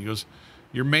 absolutely. He goes,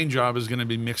 your main job is going to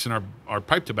be mixing our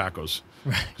pipe tobaccos.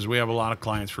 Right. Because we have a lot of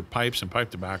clients for pipes and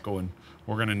pipe tobacco, and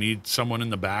we're going to need someone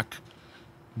in the back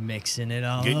mixing it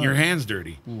all getting up. your hands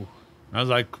dirty. Ooh. I was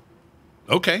like,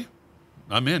 okay,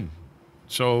 I'm in.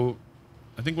 So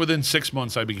I think within 6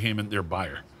 months I became their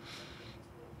buyer.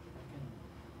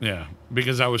 Yeah,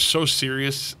 because I was so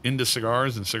serious into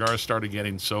cigars, and cigars started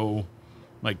getting so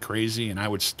like crazy, and I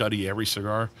would study every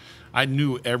cigar. I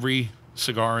knew every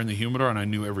cigar in the humidor, and I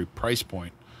knew every price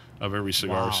point of every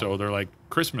cigar. Wow. So they're like,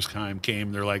 Christmas time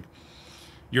came, they're like,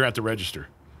 you're at the register.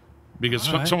 Because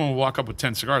All right. someone would walk up with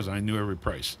 10 cigars, and I knew every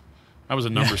price. I was a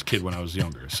numbers kid when I was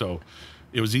younger, so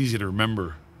it was easy to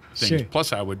remember things. Sure.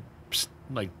 Plus, I would,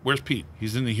 like, where's Pete?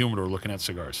 He's in the humidor looking at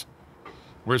cigars.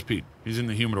 Where's Pete? He's in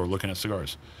the humidor looking at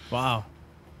cigars. Wow.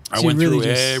 I So went you really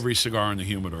through just every cigar in the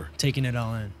humidor. taking it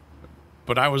all in.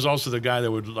 But I was also the guy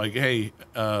that would, like, hey,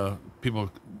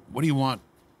 people, what do you want?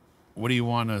 What do you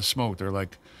want to smoke? They're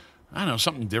like, I don't know,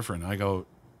 something different. I go,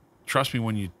 trust me,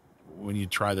 when you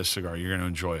try this cigar, you're going to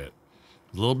enjoy it.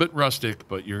 A little bit rustic,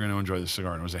 but you're going to enjoy the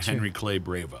cigar. And it was a Henry Clay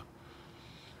Brava.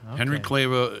 Okay.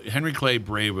 Henry Clay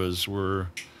Bravas were,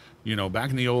 back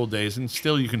in the old days, and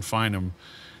still you can find them.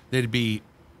 They'd be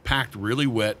packed really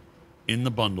wet in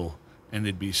the bundle, and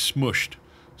they'd be smushed.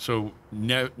 So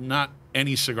not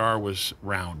any cigar was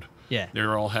round. Yeah. They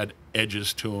all had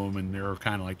edges to them, and they were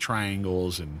kind of like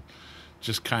triangles and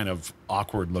just kind of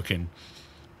awkward looking.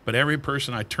 But every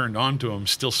person I turned on to them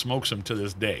still smokes them to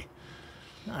this day.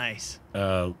 Nice.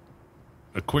 A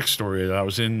quick story. I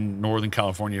was in Northern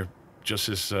California just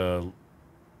this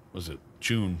was it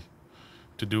June,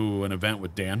 to do an event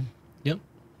with Dan. Yep.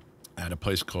 At a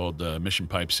place called Mission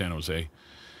Pipe, San Jose.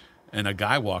 And a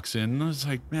guy walks in, and I was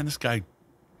like, man, this guy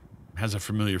has a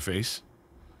familiar face.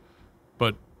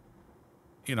 But,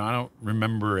 you know, I don't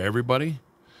remember everybody.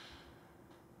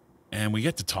 And we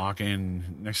get to talking.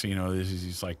 Next thing you know,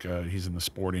 he's like, he's in the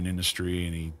sporting industry,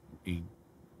 and he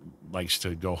likes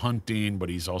to go hunting, but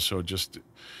he's also just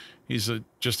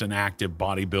an active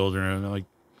bodybuilder, and like,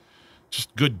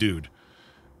 just good dude.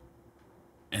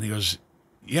 And he goes,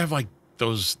 you have like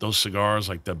those cigars,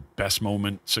 like the best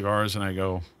moment cigars? And I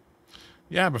go,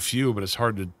 yeah, I have a few, but it's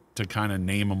hard to kind of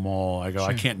name them all. I go,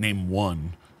 I can't name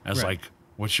one as like,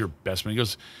 what's your best one? He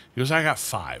goes, I got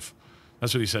 5.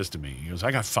 That's what he says to me. He goes,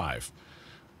 I got 5.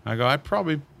 I go, I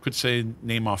probably could say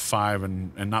name off 5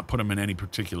 and not put them in any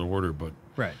particular order, but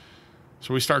Right.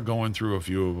 So we start going through a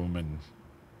few of them, and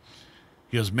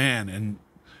he goes, man, and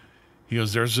he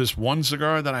goes, there's this one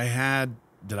cigar that I had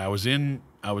that I was in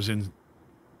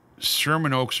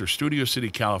Sherman Oaks or Studio City,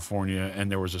 California,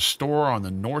 and there was a store on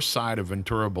the north side of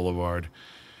Ventura Boulevard,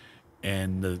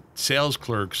 and the sales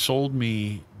clerk sold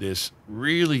me this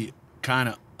really kind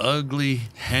of ugly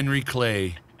Henry Clay.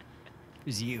 It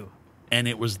was you. And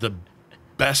it was the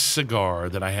best cigar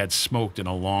that I had smoked in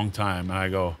a long time. And I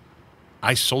go,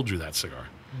 I sold you that cigar.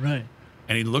 Right.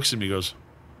 And he looks at me and goes,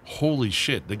 holy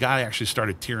shit. The guy actually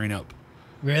started tearing up.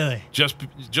 Really? Just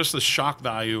the shock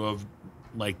value of,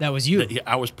 like, that was you.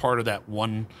 I was part of that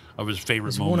one of his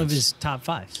favorite moments. One of his top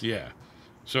 5s. Yeah.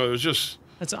 So it was just.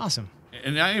 That's awesome.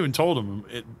 And I even told him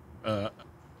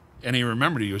and he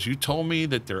remembered. He goes, you told me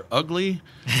that they're ugly,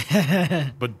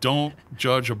 but don't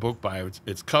judge a book by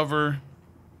its cover.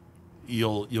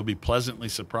 You'll be pleasantly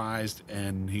surprised.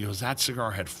 And he goes, that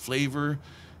cigar had flavor.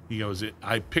 He goes,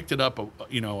 I picked it up,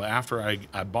 after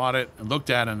I bought it and looked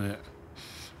at it, and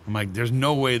I'm like, there's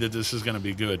no way that this is going to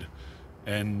be good.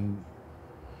 And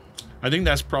I think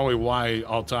that's probably why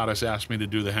Altadis asked me to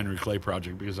do the Henry Clay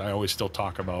project, because I always still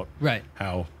talk about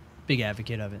how big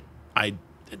advocate of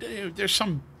it. There's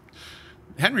some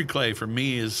Henry Clay for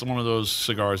me is one of those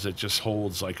cigars that just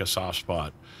holds like a soft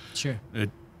spot. Sure.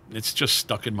 It's just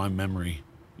stuck in my memory.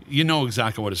 You know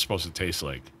exactly what it's supposed to taste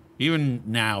like. Even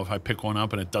now, if I pick one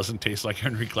up and it doesn't taste like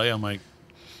Henry Clay, I'm like,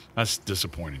 that's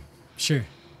disappointing. Sure.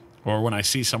 Or when I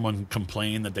see someone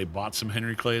complain that they bought some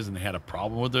Henry Clays and they had a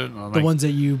problem with it. The ones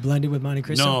that you blended with Monte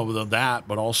Cristo? No, that,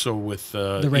 but also with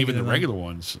even the regular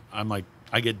ones. I'm like,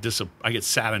 I get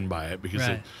saddened by it,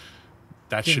 because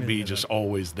that should be just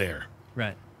always there.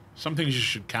 Right. Some things you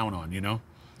should count on, you know?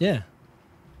 Yeah.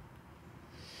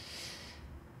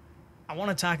 I want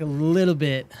to talk a little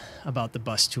bit about the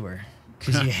bus tour,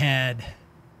 because you had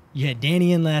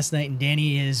Danny in last night, and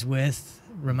Danny is with,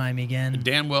 remind me again.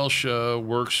 Dan Welsh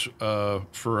works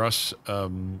for us.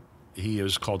 He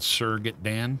is called Surrogate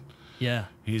Dan. Yeah.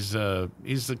 He's the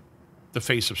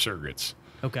face of surrogates.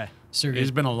 Okay. Surrogate.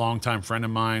 He's been a longtime friend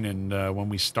of mine, and when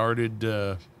we started,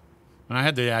 when I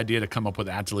had the idea to come up with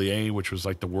Atelier, which was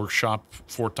like the workshop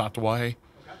for Tatuaje,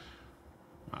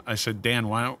 I said, Dan,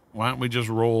 why don't we just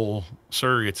roll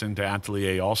surrogates into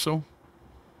Atelier also?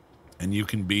 And you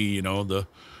can be, the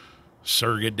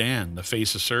surrogate Dan, the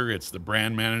face of surrogates, the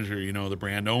brand manager, the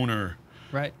brand owner.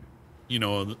 Right.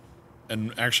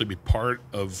 And actually be part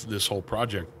of this whole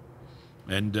project.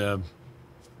 And a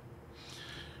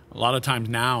lot of times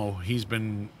now he's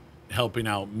been helping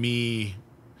out me,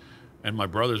 and my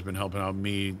brother's been helping out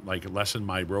me, like, lessen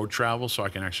my road travel so I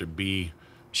can actually be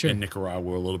in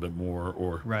Nicaragua a little bit more,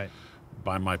 or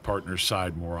by my partner's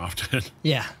side more often.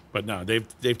 Yeah. But no,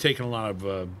 they've taken a lot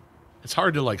of. It's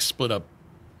hard to like split up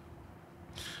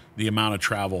the amount of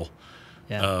travel,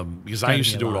 because I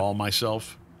used to do it all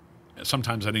myself.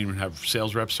 Sometimes I didn't even have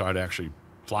sales reps, so I'd actually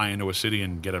fly into a city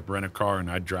and rent a car,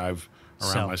 and I'd drive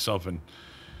around myself. And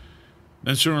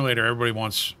then sooner or later, everybody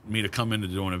wants me to come in to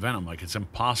do an event. I'm like, it's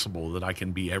impossible that I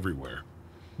can be everywhere.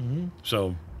 Mm-hmm.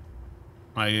 So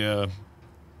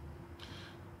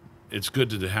it's good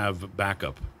to have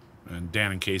backup, and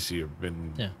Dan and Casey have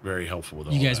been very helpful with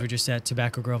all that. You guys were just at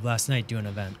Tobacco Grove last night doing an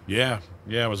event. Yeah,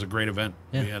 it was a great event.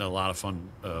 Yeah. We had a lot of fun.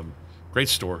 Great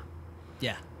store.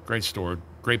 Yeah. Great store.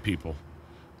 Great people.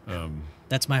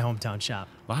 That's my hometown shop.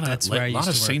 That's where I used to work. A lot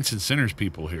of Saints and Sinners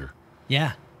people here.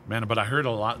 Yeah. Man, but I heard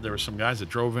a lot. There were some guys that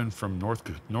drove in from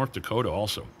North Dakota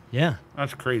also. Yeah.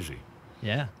 That's crazy.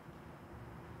 Yeah.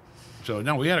 So,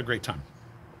 no, we had a great time.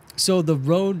 So the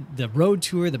road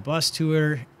tour, the bus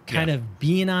tour, kind of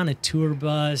being on a tour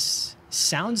bus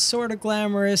sounds sort of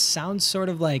glamorous, sounds sort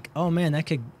of like, oh man, that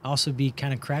could also be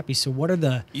kind of crappy. So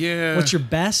what's your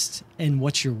best and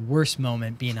what's your worst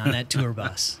moment being on that tour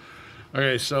bus?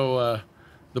 Okay, so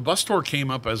The bus tour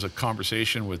came up as a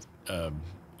conversation with,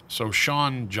 so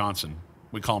Sean Johnson,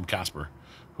 we call him Casper,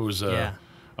 who's a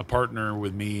partner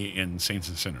with me in Saints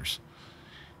and Sinners.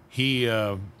 He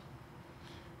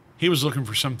was looking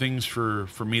for some things for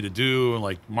me to do,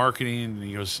 like marketing, and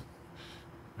he goes,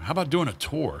 how about doing a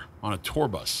tour on a tour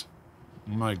bus?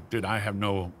 I'm like, dude, I have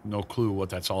no clue what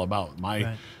that's all about.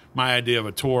 My idea of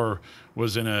a tour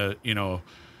was in a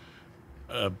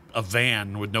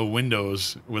van with no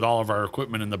windows with all of our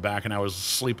equipment in the back, and I was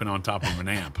sleeping on top of an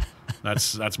amp.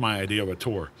 That's my idea of a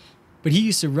tour. But he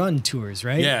used to run tours,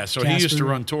 right? Yeah, so Casper. He used to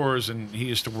run tours, and he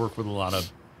used to work with a lot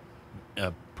of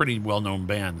pretty well-known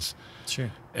bands.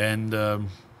 Sure. And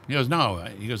he goes, no.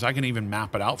 He goes, I can even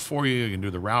map it out for you. You can do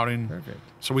the routing. Perfect.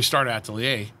 So we started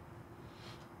Atelier.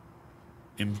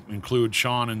 Include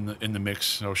Sean in the mix.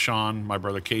 So Sean, my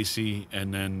brother Casey,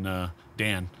 and then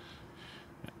Dan,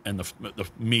 and the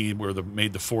me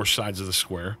made the four sides of the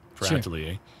square for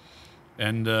Atelier.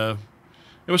 And it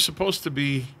was supposed to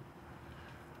be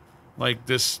like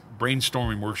this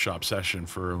brainstorming workshop session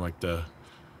for like the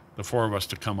four of us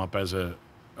to come up as a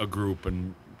group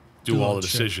and do all the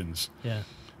decisions. Yeah.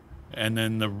 And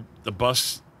then the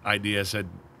bus idea said,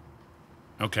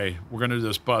 okay, we're going to do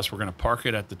this bus. We're going to park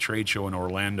it at the trade show in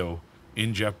Orlando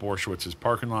in Jeff Borschowitz's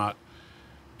parking lot.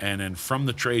 And then from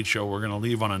the trade show, we're going to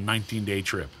leave on a 19-day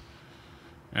trip.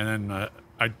 And then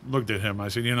I looked at him. I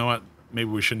said, you know what? Maybe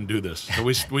we shouldn't do this. So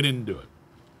we didn't do it.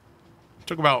 It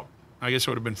took about, I guess it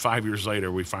would have been 5 years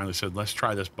later, we finally said, let's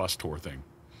try this bus tour thing.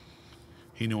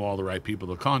 He knew all the right people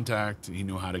to contact. He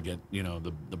knew how to get,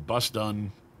 the bus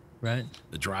done. Right.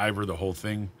 The driver, the whole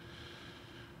thing.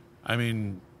 I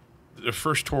mean, the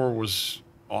first tour was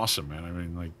awesome, man. I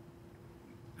mean,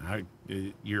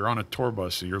 you're on a tour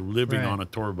bus. You're living on a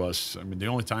tour bus. I mean, the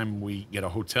only time we get a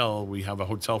hotel, we have a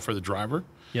hotel for the driver.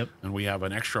 Yep. And we have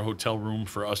an extra hotel room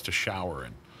for us to shower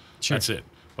in. Sure. That's it.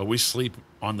 But we sleep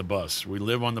on the bus. We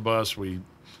live on the bus. We,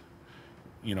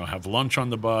 have lunch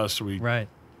on the bus. We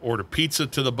order pizza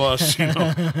to the bus.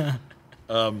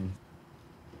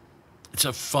 It's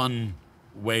a fun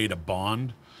way to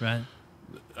bond. Right.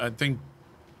 I think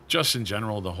just in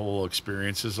general, the whole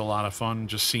experience is a lot of fun.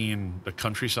 Just seeing the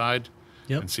countryside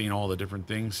and seeing all the different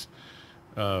things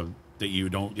that you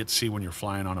don't get to see when you're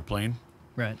flying on a plane.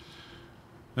 Right.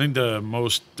 I think the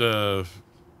most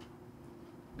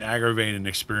aggravating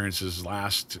experience is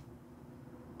last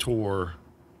tour.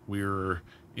 We were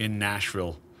in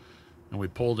Nashville, and we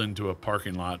pulled into a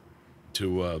parking lot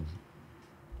to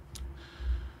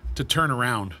turn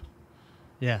around.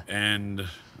 Yeah. And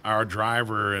our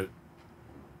driver,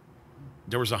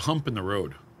 there was a hump in the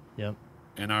road. Yep.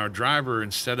 And our driver,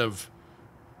 instead of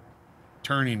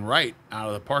turning right out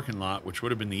of the parking lot, which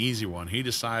would have been the easy one, he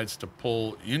decides to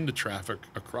pull into traffic,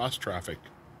 across traffic.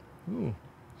 Ooh.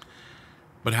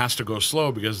 But has to go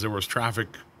slow because there was traffic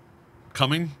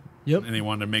coming. Yep. And he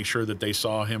wanted to make sure that they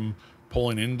saw him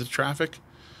pulling into traffic.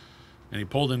 And he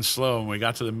pulled in slow, and we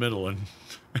got to the middle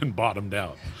and bottomed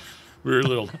out. We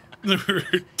were we were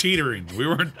teetering. We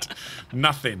weren't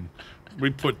nothing.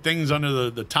 We put things under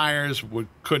the tires. We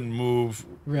couldn't move.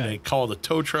 Right. They called a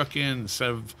tow truck in. Instead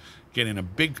of getting a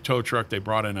big tow truck, they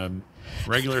brought in a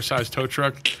regular-sized tow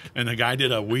truck, and the guy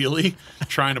did a wheelie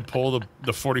trying to pull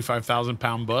the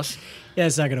 45,000-pound bus. Yeah,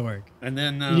 it's not going to work. And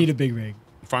then you need a big rig.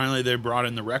 Finally, they brought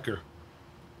in the wrecker,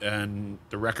 and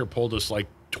the wrecker pulled us like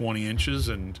 20 inches,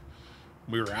 and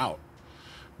we were out.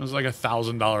 It was like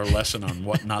 $1,000 lesson on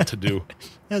what not to do.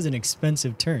 That was an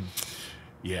expensive turn.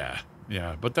 Yeah.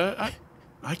 But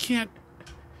I can't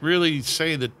really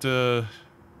say that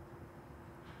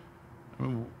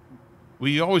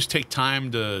we always take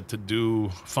time to do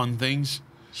fun things.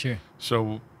 Sure.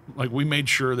 So, like, we made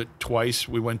sure that twice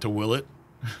we went to Willett.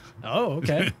 Oh,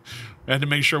 okay. I had to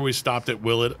make sure we stopped at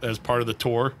Willett as part of the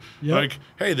tour. Yep. Like,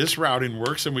 hey, this routing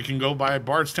works, and we can go by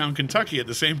Bardstown, Kentucky at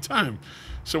the same time.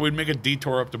 So we'd make a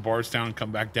detour up to Bardstown and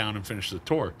come back down and finish the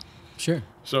tour. Sure.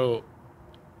 So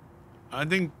I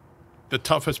think the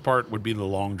toughest part would be the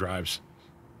long drives.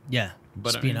 Yeah,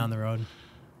 but just being on the road.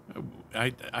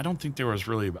 I don't think there was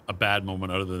really a bad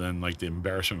moment other than like the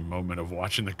embarrassment moment of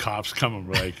watching the cops come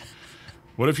and be like,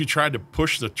 what if you tried to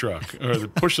push the truck or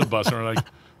push the bus? And we're like,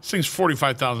 this thing's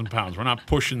 45,000 pounds. We're not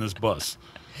pushing this bus.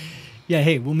 Yeah,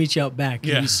 hey, we'll meet you out back.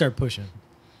 Yeah. You start pushing.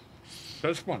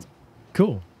 That's fun.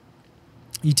 Cool.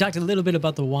 You talked a little bit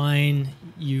about the wine.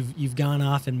 You've gone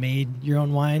off and made your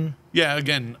own wine. Yeah,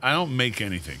 again, I don't make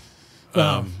anything.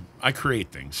 I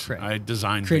create things. Correct. I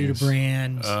design Created things. A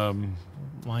brand,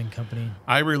 wine company.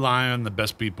 I rely on the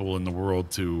best people in the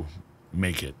world to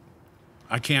make it.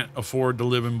 I can't afford to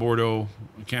live in Bordeaux.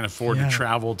 I can't afford to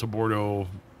travel to Bordeaux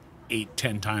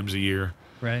 8-10 times a year.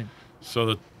 Right. So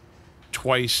the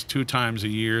two times a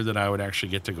year that I would actually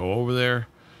get to go over there,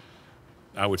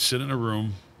 I would sit in a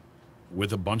room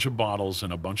with a bunch of bottles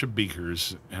and a bunch of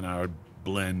beakers, and I would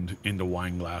blend into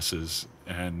wine glasses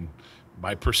and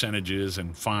by percentages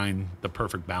and find the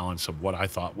perfect balance of what I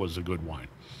thought was a good wine.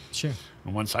 Sure.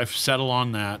 And once I settle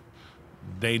on that,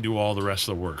 they do all the rest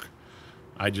of the work.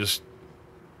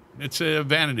 It's a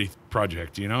vanity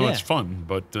project, you know. Yeah. It's fun,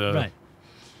 but Right.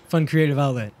 Fun creative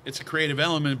outlet. it's a creative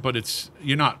element, but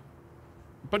you're not.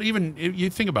 But even if you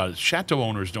think about it, chateau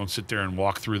owners don't sit there and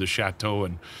walk through the chateau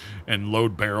and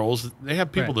load barrels. They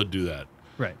have people Right. that do that.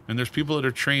 Right. And there's people that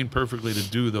are trained perfectly to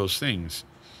do those things.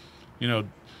 You know,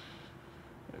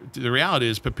 the reality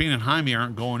is Pepin and Jaime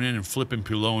aren't going in and flipping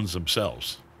pilones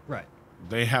themselves. Right.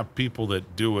 They have people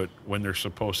that do it when they're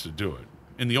supposed to do it.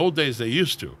 In the old days, they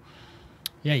used to.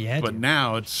 Yeah, you had But to.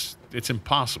 now it's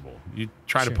impossible. You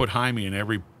try to Sure. put Jaime in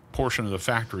every portion of the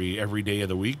factory every day of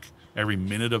the week, every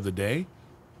minute of the day.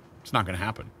 It's not going to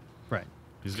happen. Right.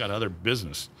 He's got other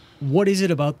business. What is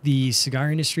it about the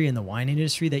cigar industry and the wine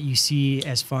industry that you see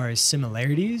as far as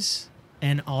similarities?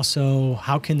 And also,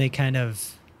 how can they kind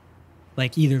of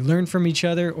like either learn from each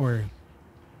other or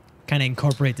kind of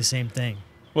incorporate the same thing?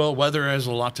 Well, weather has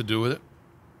a lot to do with it.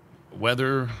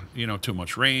 Weather, you know, too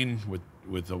much rain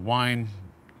with the wine,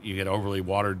 you get overly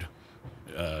watered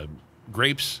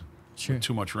grapes. Sure.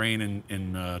 Too much rain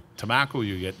in tobacco,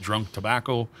 you get drunk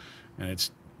tobacco, and it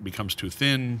becomes too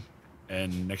thin.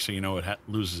 And next thing you know, it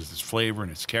loses its flavor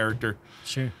and its character.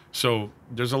 Sure. So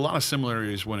there's a lot of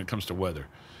similarities when it comes to weather.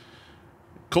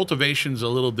 Cultivation's a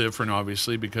little different,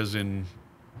 obviously, because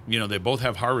they both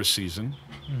have harvest season.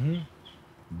 Mm-hmm.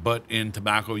 But in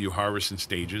tobacco, you harvest in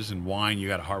stages. In wine, you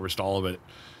got to harvest all of it,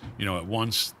 at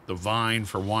once. The vine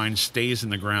for wine stays in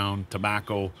the ground.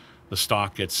 Tobacco, the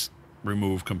stalk gets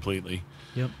removed completely.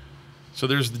 Yep. So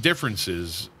there's the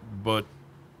differences, but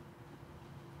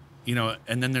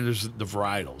and then there's the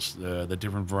varietals, the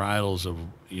different varietals of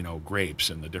grapes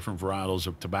and the different varietals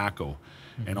of tobacco,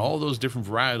 and all those different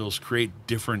varietals create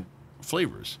different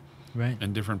flavors, Right.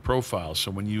 and different profiles.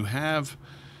 So when you have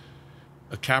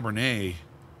a Cabernet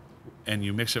and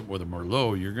you mix it with a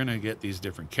Merlot, you're going to get these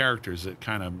different characters that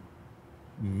kind of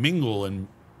mingle and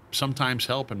sometimes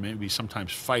help and maybe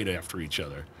sometimes fight after each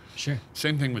other. Sure.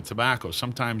 Same thing with tobacco.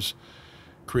 Sometimes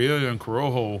Criollo and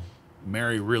Corojo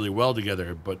marry really well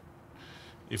together, but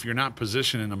if you're not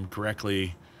positioning them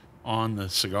correctly on the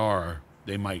cigar,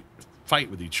 they might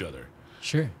fight with each other.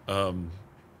 Sure. And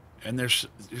there's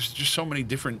just so many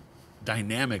different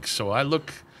dynamics. So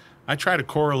I try to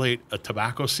correlate a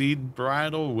tobacco seed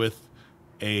varietal with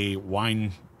a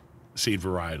wine seed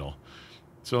varietal.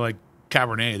 So like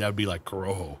Cabernet, that would be like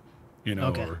Corojo,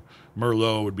 Okay. or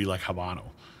Merlot would be like Habano.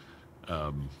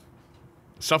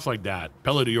 Stuff like that.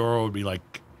 Pelo de Oro would be like,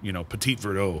 Petit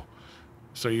Verdot.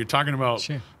 So you're talking about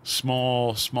Sure.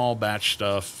 small batch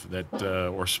stuff that,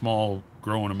 or small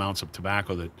growing amounts of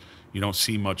tobacco that you don't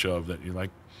see much of, that you're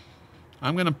like,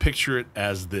 I'm going to picture it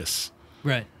as this.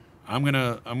 Right. I'm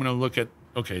gonna look at,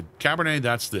 okay, Cabernet,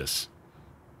 that's this.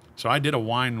 So I did a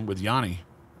wine with Yanni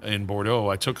in Bordeaux.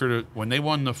 I took her to, when they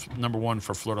won the number one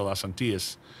for Flor de las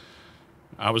Antillas,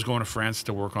 I was going to France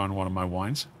to work on one of my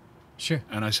wines. Sure.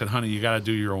 And I said, honey, you got to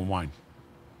do your own wine.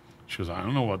 She goes, I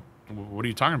don't know what are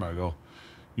you talking about? I go,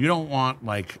 you don't want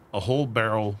like a whole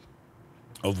barrel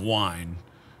of wine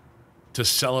to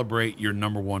celebrate your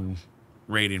number one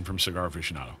rating from Cigar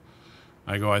Aficionado.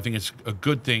 I go, I think it's a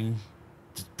good thing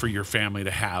for your family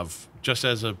to have, just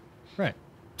as Right.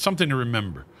 something to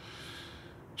remember.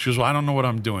 She goes, well, I don't know what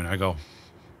I'm doing. I go,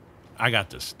 I got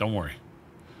this. Don't worry.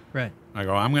 Right. I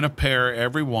go, I'm going to pair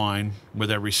every wine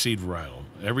with every seed varietal.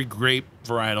 Every grape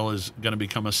varietal is going to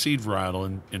become a seed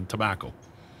varietal in tobacco.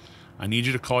 I need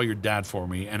you to call your dad for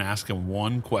me and ask him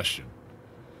one question.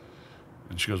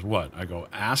 And she goes, what? I go,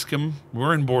 ask him.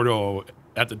 We're in Bordeaux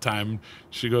at the time.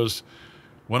 She goes,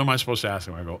 what am I supposed to ask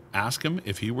him? I go, ask him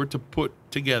if he were to put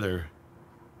together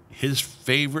his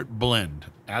favorite blend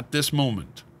at this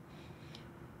moment,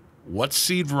 what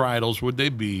seed varietals would they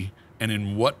be, and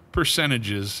in what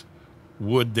percentages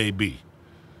would they be?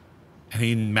 And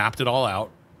he mapped it all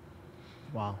out.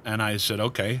 Wow. And I said,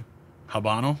 okay,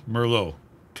 Habano, Merlot,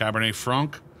 Cabernet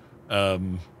Franc,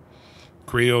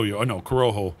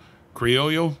 Corojo,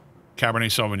 Criollo,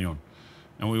 Cabernet Sauvignon.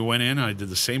 And we went in, and I did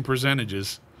the same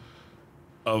percentages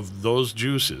of those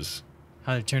juices.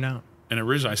 How'd it turn out? And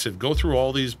originally I said, go through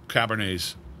all these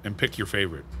Cabernets and pick your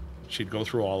favorite. She'd go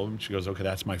through all of them. She goes, okay,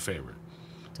 that's my favorite.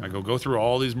 I go through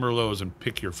all these Merlots and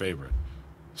pick your favorite.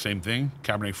 Same thing,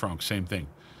 Cabernet Franc, same thing.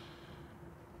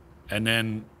 And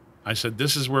then I said,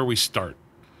 this is where we start.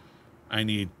 I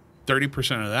need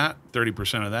 30% of that,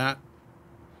 30% of that,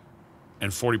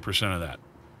 and 40% of that.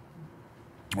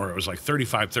 Or it was like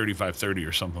 35, 35, 30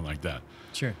 or something like that.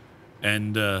 Sure.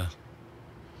 And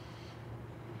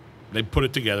they put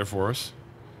it together for us.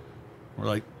 We're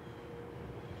like,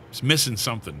 it's missing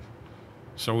something.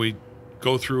 So we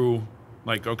go through,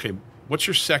 like, okay, what's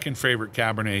your second favorite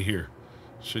Cabernet here?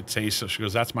 She tastes, so she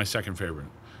goes, that's my second favorite.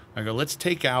 I go, let's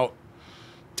take out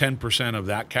 10% of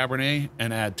that Cabernet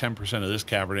and add 10% of this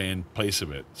Cabernet in place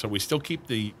of it. So we still keep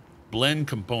the blend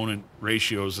component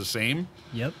ratios the same.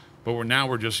 Yep. But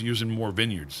we're just using more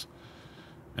vineyards.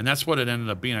 And that's what it ended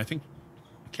up being. I can't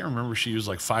remember, she used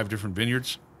like 5 different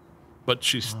vineyards, but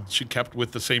she kept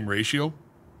with the same ratio.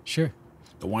 Sure.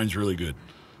 The wine's really good.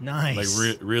 Nice.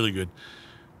 Like really good.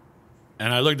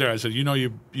 And I looked at her, I said,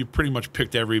 you pretty much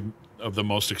picked every of the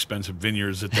most expensive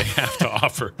vineyards that they have to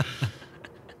offer.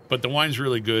 But the wine's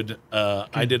really good.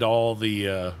 I did all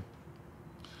the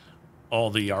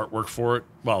artwork for it.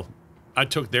 Well, I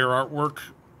took their artwork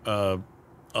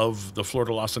of the Flor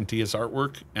de las Antillas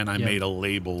artwork, and I made a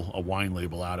wine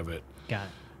label out of it. Got it.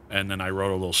 And then I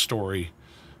wrote a little story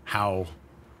how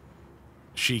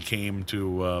she came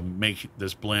to make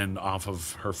this blend off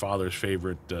of her father's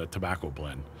favorite tobacco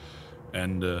blend.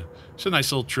 And it's a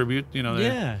nice little tribute,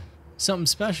 Yeah, something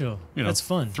special. That's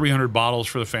fun. 300 bottles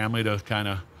for the family to kind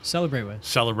of celebrate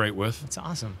with. That's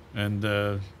awesome. And,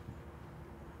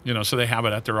 so they have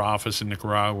it at their office in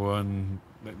Nicaragua, and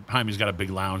Jaime's got a big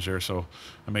lounge there, so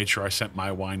I made sure I sent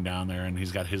my wine down there, and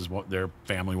he's got their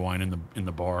family wine in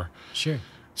the bar. Sure.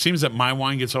 Seems that my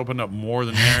wine gets opened up more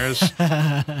than theirs.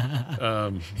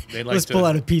 Let's pull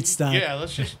out a Pete stuff. Yeah,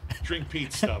 let's just drink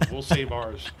Pete's stuff. We'll save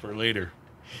ours for later.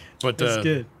 But that's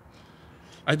good.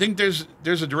 I think there's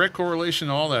a direct correlation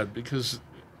to all that, because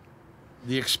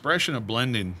the expression of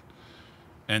blending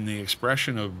and the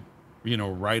expression of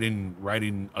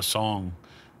writing a song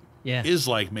is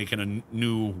like making a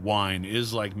new wine,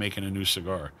 is like making a new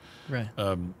cigar. Right.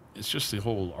 It's just the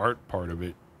whole art part of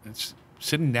it. It's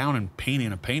sitting down and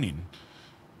painting a painting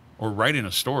or writing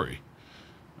a story.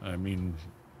 I mean,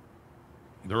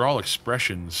 they're all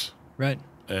expressions. Right.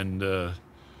 And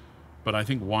but I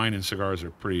think wine and cigars are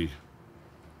pretty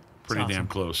damn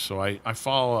close. So I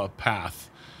follow a path.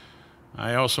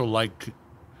 I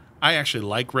actually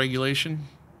like regulation.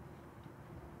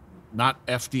 Not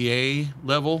FDA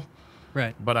level,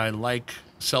 right? But I like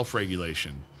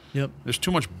self-regulation. Yep. There's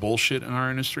too much bullshit in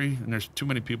our industry, and there's too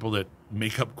many people that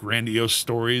make up grandiose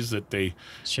stories that they,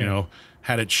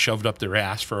 had it shoved up their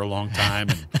ass for a long time.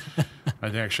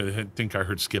 And I think I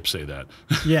heard Skip say that.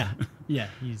 Yeah.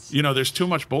 There's too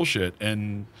much bullshit,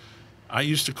 and I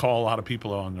used to call a lot of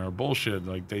people on their bullshit.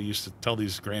 Like, they used to tell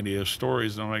these grandiose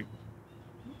stories, and I'm like,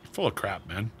 you're full of crap,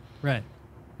 man. Right.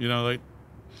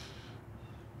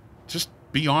 Just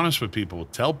be honest with people.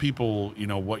 Tell people,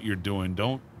 what you're doing.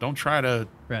 Don't try to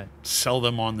sell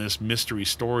them on this mystery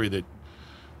story that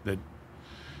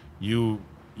you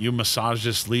massage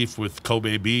this leaf with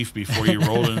Kobe beef before you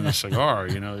roll it in a cigar.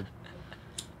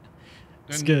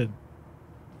 It's good.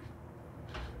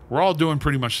 We're all doing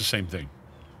pretty much the same thing.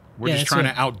 We're just trying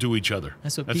to outdo each other.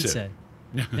 That's what Pete said.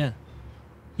 Yeah.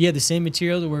 Yeah, the same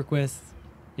material to work with.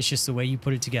 It's just the way you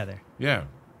put it together. Yeah.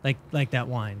 Like that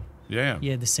wine. Yeah.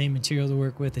 Yeah, the same material to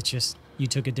work with. It's just you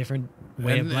took a different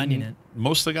way of blending it.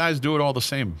 Most of the guys do it all the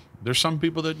same. There's some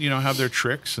people that, have their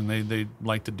tricks and they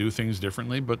like to do things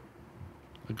differently, but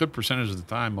a good percentage of the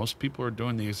time, most people are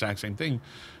doing the exact same thing,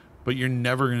 but you're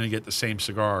never going to get the same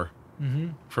cigar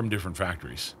from different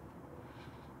factories.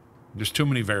 There's too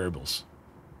many variables.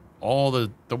 All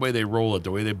the way they roll it,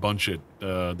 the way they bunch it,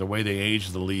 the way they age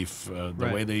the leaf, the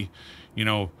way they,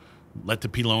 let the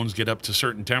pilones get up to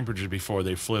certain temperatures before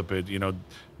they flip it.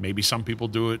 Maybe some people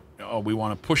do it, we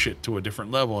want to push it to a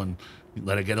different level and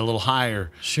let it get a little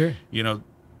higher. Sure.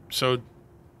 So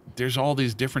there's all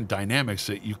these different dynamics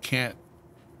that you can't,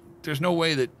 there's no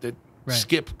way that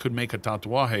Skip could make a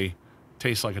tatuaje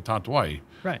taste like a tatuaje.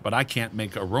 Right. But I can't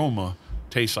make aroma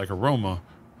taste like aroma.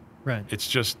 Right. It's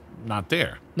just not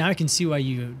there. Now I can see why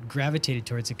you gravitated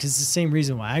towards it, because it's the same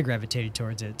reason why I gravitated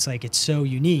towards it. It's like it's so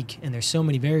unique and there's so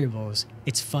many variables.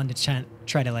 It's fun to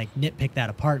try to like nitpick that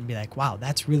apart and be like, wow,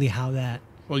 that's really how that.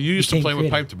 Well, you used to play with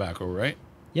pipe tobacco, right?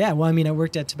 Yeah. Well, I mean, I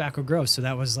worked at Tobacco Grow, so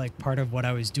that was like part of what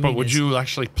I was doing. But would you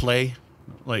actually play?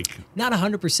 Like, not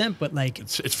 100%, but like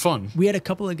it's fun. We had a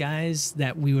couple of guys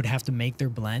that we would have to make their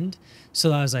blend,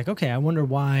 so I was like, okay, I wonder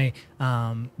why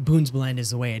Boone's blend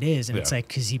is the way it is, and it's like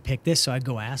because he picked this, so I'd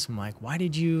go ask him like, why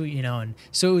did you, and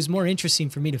so it was more interesting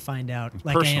for me to find out,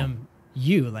 like, personal. I am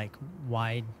you, like,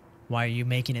 why are you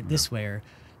making it this way, or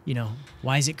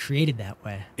why is it created that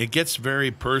way? It gets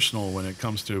very personal when it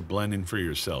comes to blending for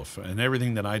yourself, and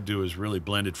everything that I do is really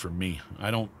blended for me.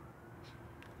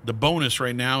 The bonus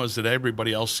right now is that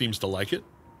everybody else seems to like it,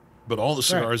 but all the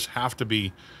cigars have to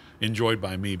be enjoyed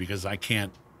by me because I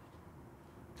can't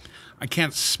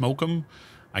smoke them,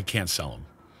 I can't sell them.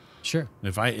 Sure.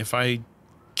 If I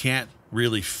can't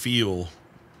really feel,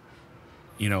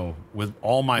 with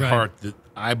all my heart that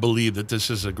I believe that this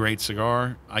is a great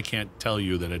cigar, I can't tell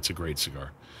you that it's a great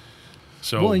cigar.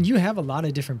 So, well, and you have a lot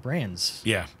of different brands.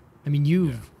 Yeah. I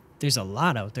mean, there's a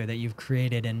lot out there that you've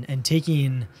created, and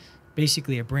taking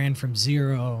basically a brand from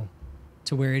zero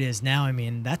to where it is now, I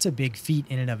mean, that's a big feat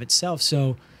in and of itself.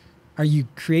 So are you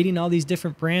creating all these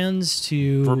different brands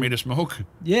for me to smoke?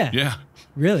 Yeah. Yeah.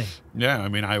 Really? Yeah. I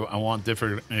mean, I want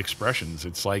different expressions.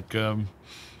 It's like, a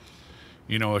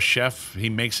chef, he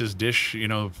makes his dish,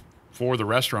 for the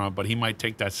restaurant, but he might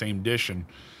take that same dish and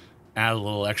add a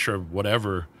little extra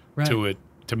whatever to it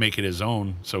to make it his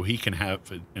own so he can have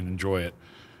it and enjoy it.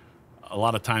 A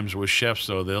lot of times with chefs,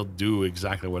 though, they'll do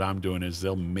exactly what I'm doing is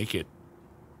they'll make it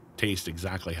taste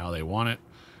exactly how they want it,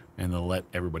 and they'll let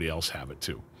everybody else have it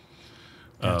too.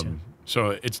 Gotcha.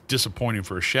 So it's disappointing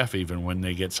for a chef even when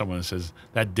they get someone that says,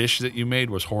 that dish that you made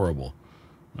was horrible.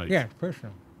 Like, yeah, for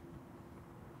sure.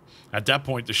 At that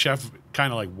point, the chef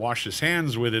kind of like washed his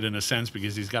hands with it in a sense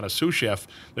because he's got a sous chef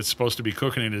that's supposed to be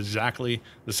cooking it exactly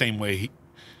the same way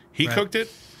he cooked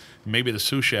it. Maybe the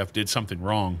sous chef did something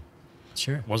wrong.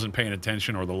 Sure. Wasn't paying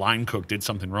attention, or the line cook did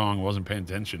something wrong, wasn't paying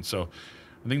attention. So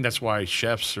I think that's why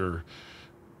chefs are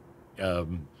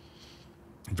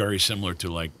very similar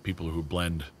to like people who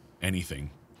blend anything,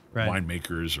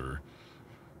 winemakers or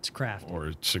it's craft,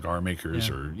 or cigar makers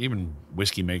or even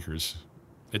whiskey makers.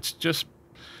 It's just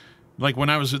like when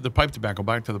I was at the pipe tobacco,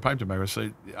 back to the pipe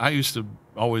tobacco, I used to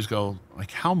always go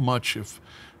like, how much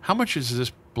is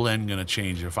this blend going to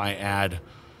change if I add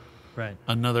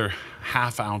another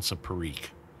half ounce of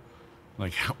Perique?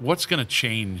 Like, what's going to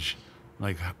change?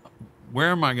 Like,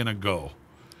 where am I going to go?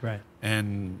 Right.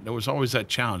 And there was always that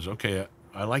challenge. Okay,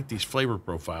 I like these flavor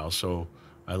profiles, so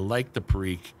I like the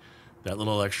Perique, that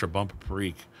little extra bump of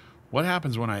Perique. What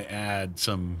happens when I add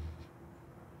some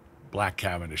black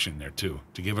Cavendish in there too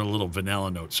to give it a little vanilla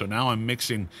note? So now I'm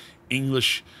mixing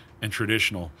English and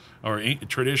traditional, or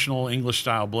traditional English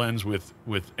style blends with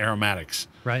aromatics.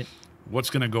 Right. What's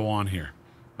going to go on here?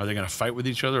 Are they going to fight with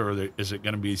each other, or is it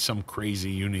going to be some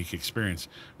crazy, unique experience?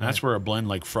 And that's where a blend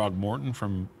like Frog Morton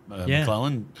from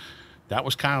McClellan, that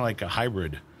was kind of like a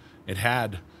hybrid. It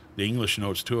had the English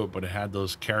notes to it, but it had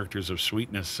those characters of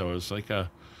sweetness. So it was like a...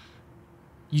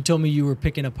 You told me you were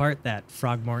picking apart that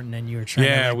Frog Morton and you were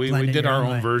trying to we did our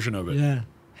own version of it. Yeah.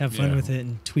 Have fun with it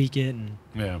and tweak it and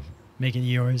make it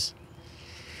yours.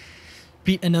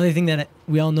 Pete, another thing that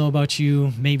we all know about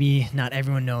you, maybe not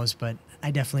everyone knows, but I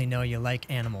definitely know you like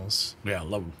animals. Yeah, I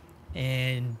love them.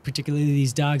 And particularly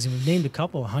these dogs. And we've named a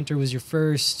couple. Hunter was your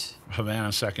first.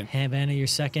 Havana second. Havana your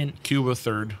second. Cuba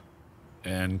third.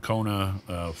 And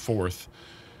Kona fourth.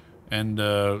 And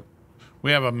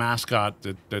we have a mascot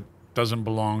that doesn't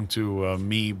belong to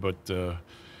me, but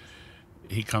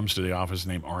he comes to the office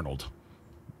named Arnold.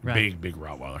 Big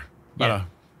Rottweiler. About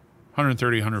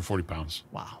 130, 140 pounds.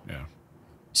 Wow. Yeah.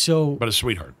 So, but a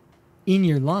sweetheart. In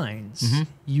your lines,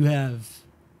 you have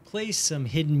placed some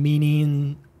hidden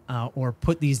meaning or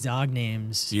put these dog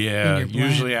names in your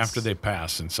usually after they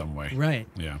pass in some way. Right.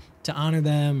 Yeah. To honor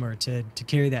them or to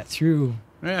carry that through.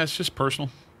 Yeah, it's just personal.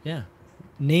 Yeah.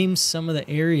 Name some of the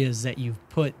areas that you've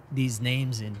put these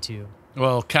names into.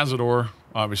 Well, Cazador,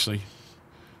 obviously,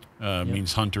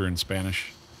 means hunter in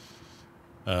Spanish.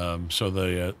 So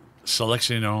the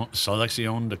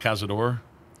Selección de Cazador.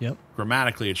 Yep.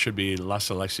 Grammatically, it should be La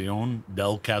Selección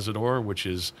del Cazador, which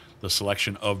is the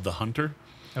selection of the hunter.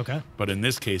 Okay. But in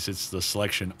this case, it's the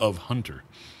selection of hunter.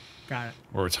 Got it.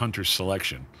 Or it's hunter's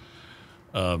selection.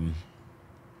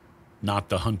 Not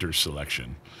the hunter's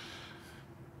selection.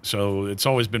 So it's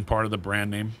always been part of the brand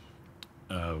name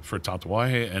for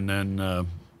Tatuaje. And then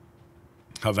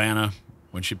Havana,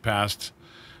 when she passed,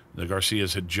 the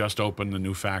Garcias had just opened a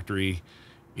new factory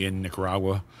in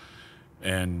Nicaragua.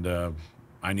 And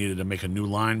I needed to make a new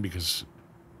line because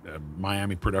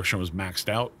Miami production was maxed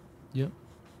out. Yep.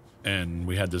 And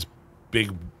we had this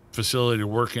big facility to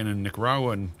work in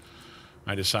Nicaragua, and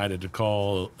I decided to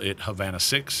call it Havana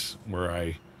 6, where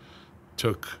I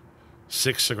took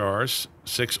 6 cigars,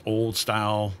 6 old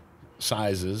style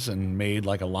sizes, and made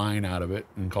like a line out of it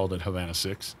and called it Havana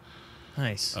 6.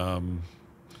 Nice. And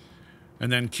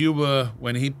then Cuba,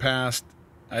 when he passed,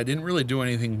 I didn't really do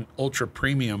anything ultra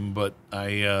premium, but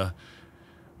I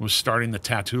was starting the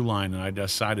tattoo line, and I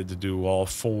decided to do all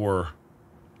 4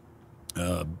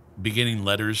 beginning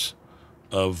letters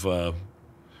of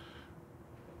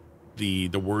the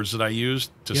words that I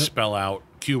used to spell out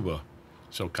Cuba.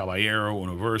 So Caballero,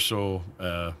 Universo,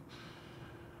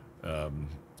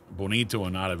 Bonito,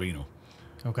 and Adavino.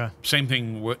 Okay. Same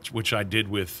thing which I did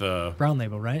with Brown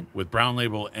Label, right? with Brown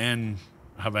Label and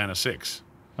Havana 6.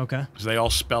 Okay. Because they all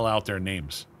spell out their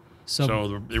names.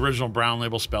 So the original Brown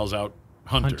Label spells out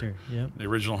Hunter. Yep. The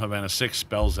original Havana 6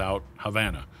 spells out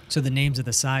Havana. So the names of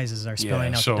the sizes are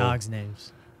spelling out the dogs'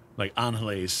 names. Like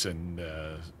Angeles and,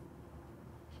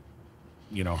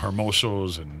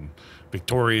 Hermosos and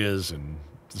Victorias. And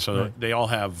so they all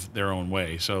have their own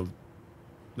way. So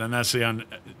then that's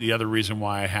the other reason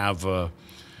why I have the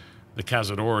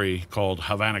Cazadori called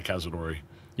Havana Cazadori.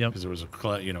 Yep. Because it was a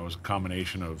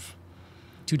combination of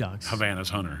 2 dogs. Havana's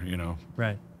Hunter,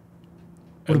 Right.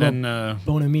 What about then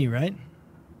Bon Ami, right?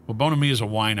 Well, Bon Ami is a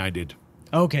wine I did.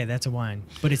 Okay, that's a wine,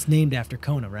 but it's named after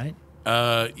Kona, right?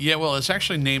 Yeah, well, it's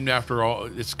actually named after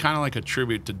it's kind of like a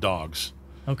tribute to dogs.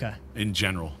 Okay. In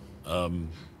general.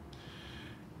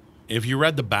 If you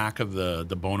read the back of the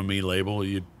Bon Ami label,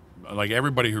 like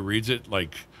everybody who reads it,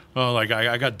 like, oh, like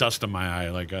I got dust in my eye,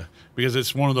 like because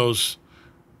it's one of those.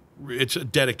 It's a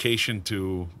dedication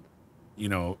to,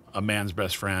 a man's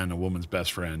best friend, a woman's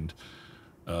best friend,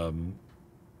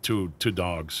 to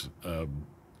dogs,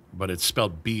 but it's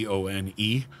spelled Bone.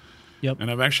 Yep.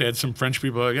 And I've actually had some French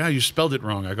people like, "Yeah, you spelled it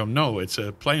wrong." I go, "No, it's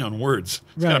a play on words.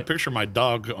 It's got a picture of my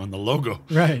dog on the logo,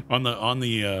 right, on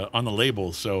the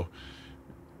label." So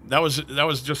that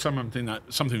was just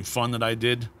something fun that I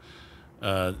did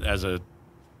as a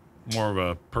more of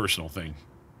a personal thing.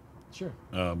 Sure.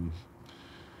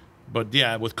 But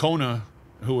yeah, with Kona,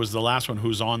 who was the last one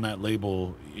who's on that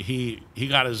label, he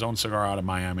got his own cigar out of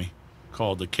Miami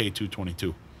called the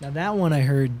K222. Now that one I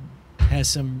heard has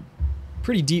some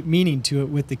pretty deep meaning to it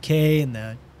with the K and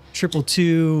the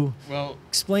 222. Well,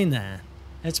 explain that.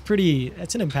 That's an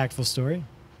impactful story.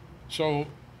 So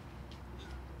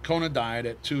Kona died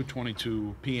at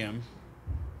 2:22 p.m.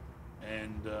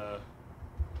 and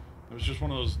it was just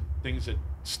one of those things that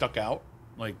stuck out,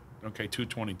 like, okay,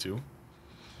 2:22.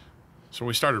 So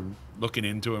we started looking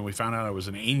into it, and we found out it was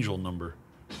an angel number.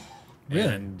 Really?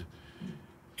 And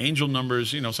angel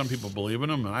numbers, some people believe in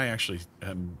them, and I actually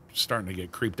am starting to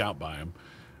get creeped out by them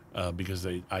because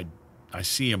I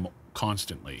see them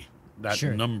constantly. That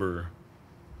number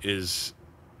it's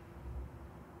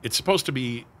supposed to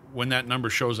be, when that number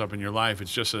shows up in your life,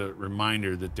 it's just a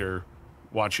reminder that they're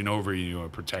watching over you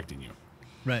and protecting you.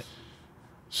 Right.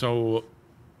 So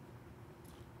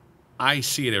I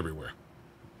see it everywhere.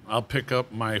 I'll pick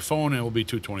up my phone and it will be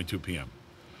 2:22 p.m.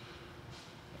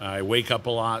 I wake up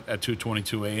a lot at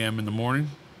 2:22 a.m. in the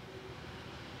morning.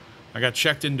 I got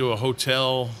checked into a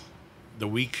hotel the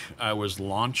week I was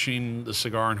launching the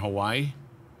cigar in Hawaii.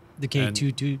 The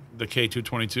K22. The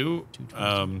K222.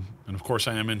 And of course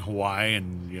I am in Hawaii,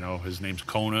 and his name's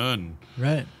Kona, and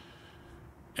right.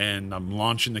 And I'm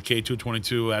launching the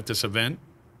K222 at this event,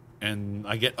 and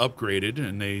I get upgraded,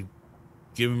 and they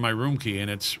give me my room key, and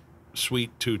it's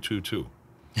Suite 222.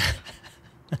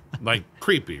 Like,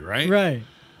 creepy, right? Right.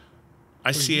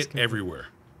 I see it everywhere.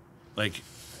 Like,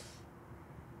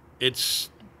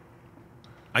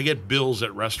 I get bills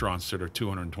at restaurants that are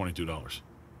 $222.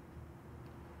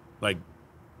 Like,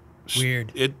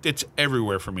 weird. It's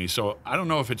everywhere for me. So I don't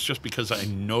know if it's just because I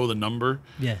know the number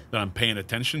that I'm paying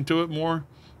attention to it more.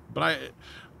 But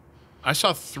I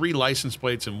saw 3 license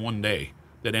plates in one day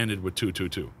that ended with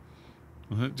 222.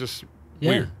 Just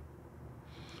weird.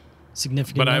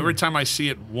 Significant. But every time I see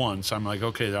it once, I'm like,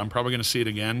 okay, I'm probably going to see it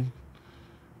again.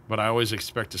 But I always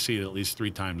expect to see it at least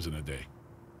 3 times in a day.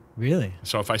 Really?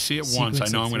 So if I see it once, I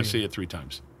know I'm going to see it 3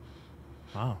 times.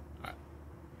 Wow.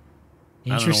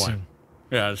 Interesting. I don't know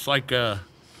why. Yeah, it's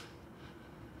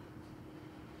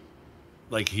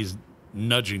like he's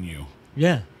nudging you.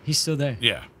 Yeah, he's still there.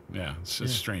 Yeah.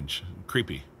 It's strange,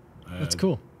 creepy. That's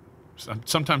cool.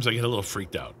 Sometimes I get a little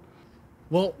freaked out.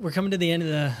 Well, we're coming to the end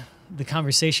of the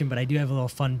conversation, but I do have a little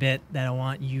fun bit that I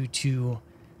want you to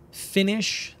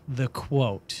finish the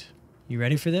quote. You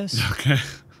ready for this? Okay.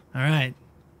 All right.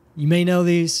 You may know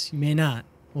these, you may not.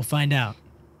 We'll find out.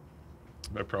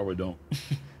 I probably don't.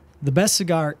 The best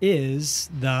cigar is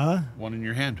the one in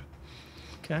your hand.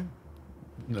 Okay.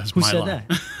 That's Who my said line.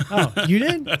 that? Oh, you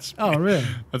did? That's oh, really?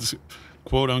 That's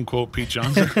quote unquote Pete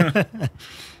Johnson. I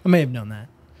may have known that.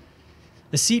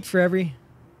 A seat for every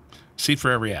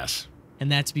ass.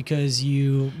 And that's because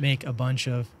you make a bunch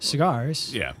of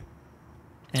cigars. Yeah.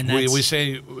 And we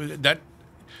say that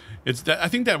I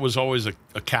think that was always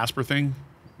a Casper thing.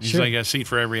 He's like a seat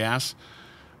for every ass.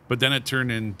 But then it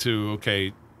turned into,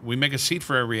 okay, we make a seat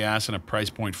for every ass and a price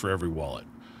point for every wallet.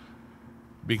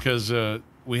 Because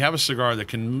we have a cigar that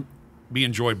can be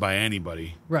enjoyed by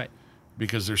anybody. Right.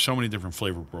 Because there's so many different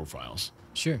flavor profiles.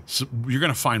 Sure. So you're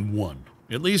going to find one,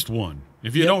 at least one.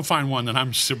 If you don't find one, then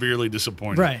I'm severely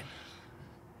disappointed. Right.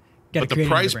 But the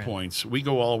price points, we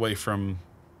go all the way from,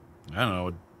 I don't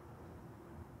know,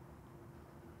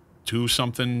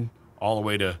 2-something all the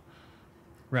way to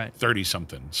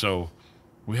 30-something. So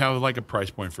we have like a price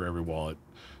point for every wallet.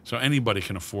 So anybody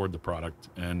can afford the product,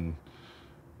 and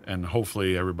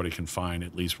hopefully everybody can find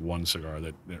at least one cigar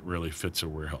that really fits their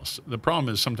warehouse. The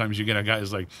problem is sometimes you get a guy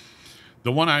who's like,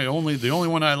 the only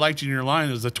one I liked in your line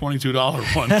is the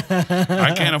 $22 one.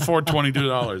 I can't afford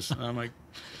 $22. I'm like,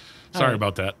 sorry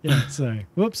about that. Yeah, sorry.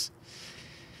 Whoops.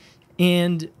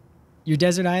 And your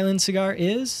Desert Island cigar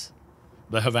is?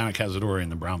 The Havana Cazador in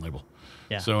the brown label.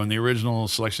 Yeah. So in the original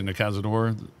selection of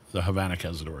Cazador, the Havana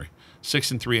Cazador,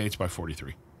 6 3/8 by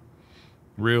 43.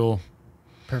 Real.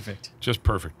 Perfect. Just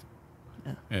perfect.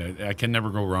 Yeah. I can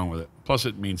never go wrong with it. Plus,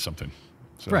 it means something.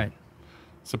 So right.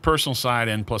 It's the personal side,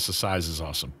 and plus the size is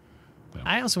awesome. Yeah.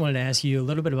 I also wanted to ask you a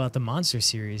little bit about the Monster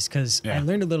series, because I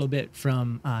learned a little bit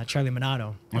from Charlie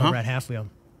Minato over at Half Wheel.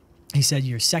 He said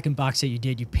your second box that you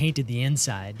did, you painted the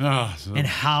inside, and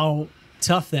how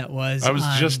tough that was. I was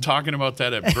just talking about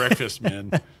that at breakfast,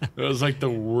 man. It was like the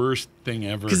worst thing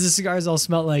ever. Because the cigars all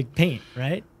smelled like paint,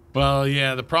 right? Well,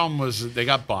 yeah, the problem was they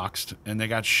got boxed, and they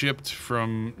got shipped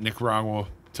from Nicaragua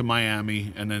to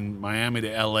Miami, and then Miami to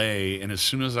L.A., and as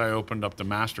soon as I opened up the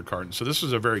master carton, so this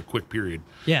was a very quick period.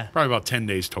 Yeah. Probably about 10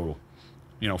 days total.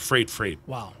 Freight.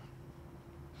 Wow.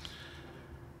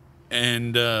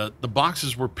 And the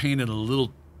boxes were painted a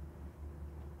little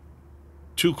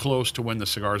too close to when the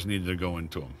cigars needed to go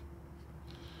into them.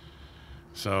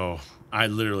 So I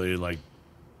literally,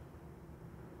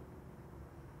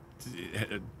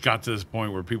 got to this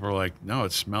point where people were like, no,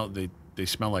 they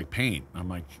smell like paint. I'm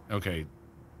like, okay,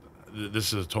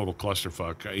 this is a total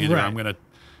clusterfuck. Either I'm going to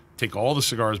take all the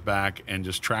cigars back and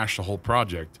just trash the whole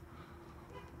project,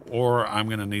 or I'm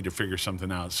going to need to figure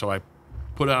something out. So I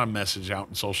put out a message out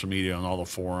in social media on all the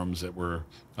forums that were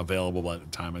available at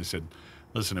the time. I said,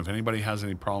 listen, if anybody has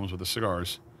any problems with the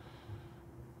cigars,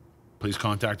 please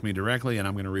contact me directly, and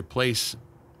I'm going to replace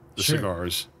the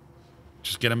cigars.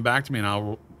 Just get them back to me, and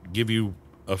I'll give you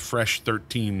a fresh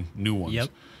 13 new ones. Yep.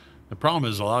 The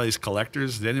problem is a lot of these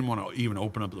collectors, they didn't want to even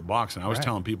open up the box. And I was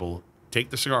telling people, take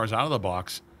the cigars out of the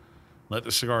box, let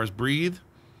the cigars breathe,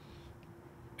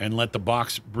 and let the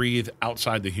box breathe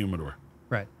outside the humidor.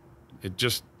 Right.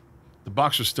 The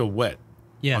box was still wet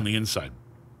on the inside.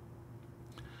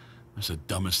 That's the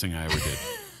dumbest thing I ever did.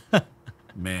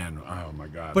 Man, oh my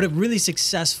God. But a really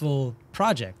successful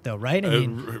project, though, right? I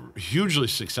mean, hugely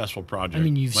successful project. I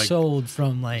mean, you've sold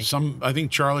from I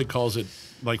think Charlie calls it,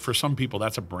 for some people,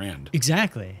 that's a brand.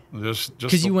 Exactly. Just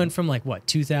because you went from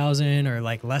 2,000 or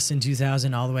less than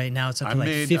 2,000 all the way. Now it's up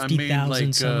to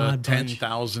 50,000 some odd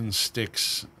 10,000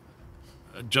 sticks,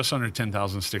 just under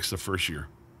 10,000 sticks the first year.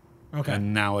 Okay.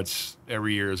 And now it's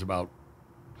every year is about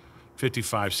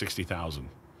 55, 60,000.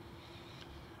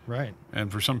 Right.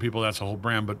 And for some people, that's a whole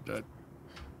brand. But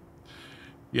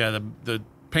the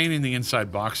painting the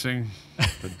inside boxing,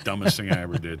 the dumbest thing I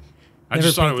ever did. I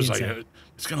just thought it was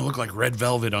it's going to look like red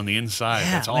velvet on the inside.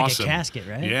 Yeah, That's awesome. Like a casket,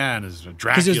 right? Yeah, and it's a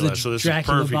Dracula. So this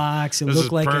Dracula is perfect. Box. It this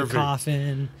looked like perfect. a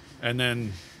coffin. And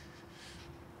then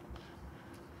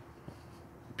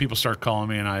people start calling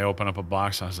me, and I open up a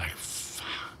box. I was like, fuck.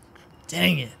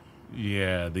 Dang it.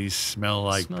 Yeah, these smell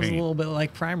like Smells paint. a little bit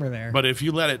like primer there. But if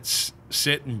you let it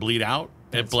sit and bleed out,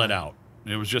 it bled out.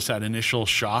 It was just that initial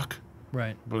shock.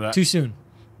 Right. Too soon.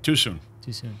 Too soon.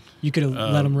 Too soon. You could have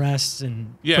let them rest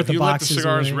and put the boxes boxes if you let the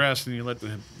cigars away. rest and you let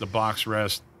the box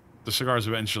rest, the cigars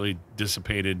eventually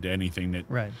dissipated anything that.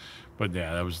 Right. But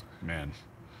yeah, that was, man.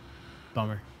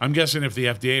 Bummer. I'm guessing if the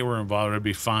FDA were involved, it'd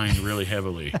be fined really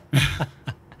heavily.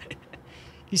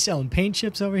 You selling paint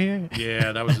chips over here?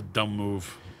 Yeah, that was a dumb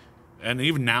move. And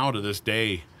even now to this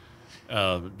day,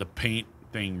 the paint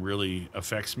thing really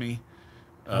affects me.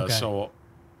 So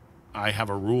I have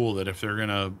a rule that if they're going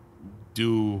to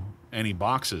do any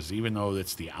boxes, even though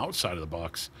it's the outside of the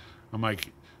box, I'm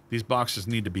like, these boxes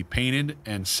need to be painted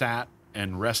and sat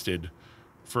and rested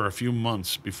for a few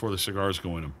months before the cigars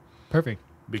go in them. Perfect.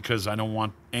 Because I don't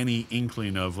want any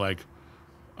inkling of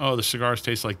the cigars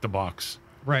taste like the box.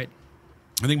 Right.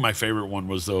 I think my favorite one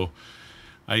was, though,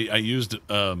 I used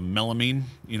melamine.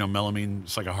 You know, melamine,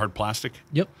 it's like a hard plastic.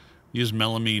 Yep. Used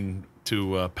melamine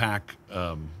to pack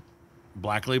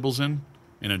black labels in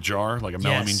a jar, like a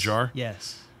melamine jar.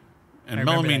 Yes. And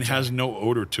remember melamine that has jar. no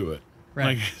odor to it.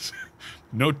 Right. Like,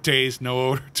 no taste, no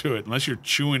odor to it, unless you're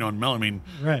chewing on melamine.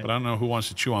 Right. But I don't know who wants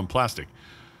to chew on plastic.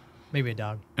 Maybe a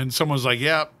dog. And someone's like,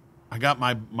 yeah, I got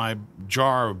my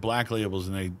jar of black labels,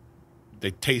 and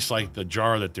they taste like the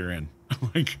jar that they're in.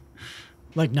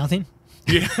 Like nothing?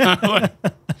 Yeah.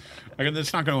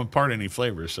 It's not going to impart any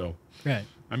flavor. So Right.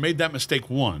 I made that mistake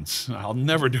once. I'll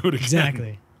never do it again.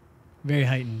 Exactly. Very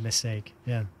heightened mistake.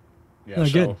 Yeah. Yeah. Oh,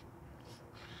 so, good.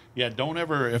 Yeah, don't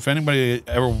ever, if anybody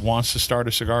ever wants to start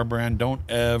a cigar brand, don't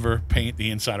ever paint the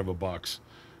inside of a box.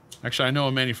 Actually, I know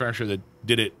a manufacturer that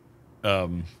did it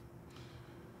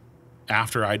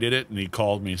after I did it, and he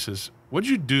called me and says, "What'd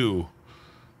you do?"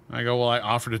 I go, "Well, I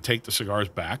offered to take the cigars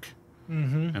back,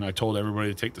 and I told everybody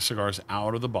to take the cigars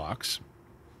out of the box."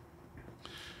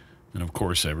 And of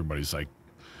course, everybody's like,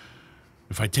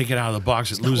 "If I take it out of the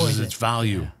box, it loses its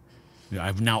value." Yeah,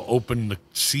 I've now opened the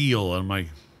seal, and I'm like,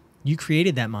 You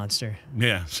created that monster.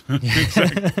 yeah.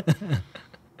 Exactly.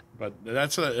 But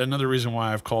that's another reason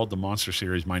why I've called the Monster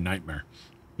series my nightmare,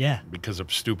 Yeah. because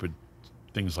of stupid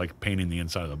things like painting the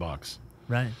inside of the box.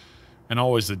 Right. And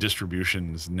always the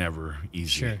distribution is never easy.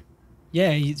 Sure.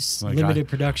 Yeah. It's Like limited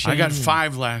production. I got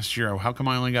 5 last year. How come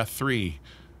I only got 3?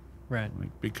 Right.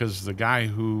 Because the guy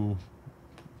who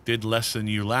did less than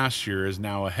you last year is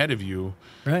now ahead of you,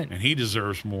 Right. and he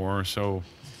deserves more. So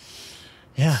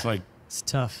Yeah. it's like, It's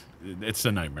tough. it's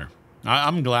a nightmare.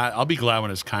 I'm glad. I'll be glad when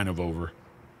it's kind of over.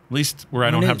 At least where I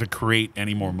When don't it- have to create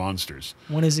any more monsters.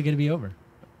 When is it going to be over?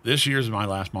 This year's my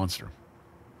last monster.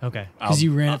 Okay. Because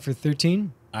you ran it for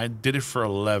 13? I did it for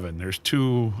 11. There's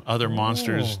 2 other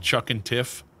monsters, Chuck and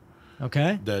Tiff,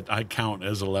 Okay. that I count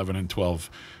as 11 and 12.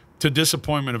 To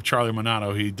disappointment of Charlie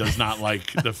Monato, he does not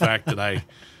like the fact that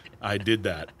I did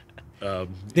that.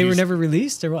 They were never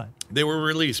released or what? They were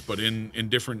released, but in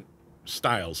different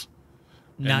styles.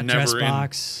 Not never dress in-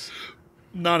 box.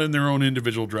 Not in their own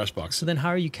individual dress box. So then how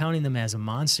are you counting them as a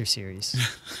monster series?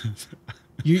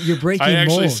 You're breaking I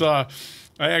actually mold.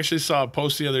 saw a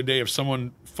post the other day of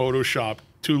someone photoshopped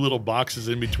 2 little boxes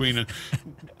in between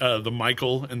the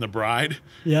Michael and the bride.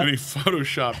 Yeah. And he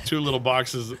photoshopped 2 little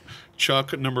boxes,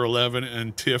 Chuck number 11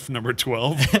 and Tiff number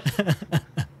 12.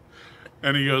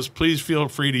 And he goes, "Please feel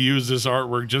free to use this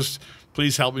artwork. Just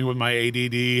please help me with my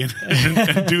ADD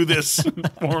and do this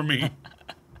for me."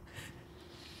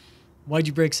 Why'd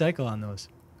you break cycle on those?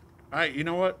 You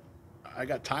know what? I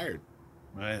got tired.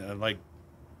 I like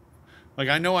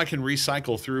I know I can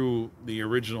recycle through the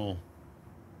original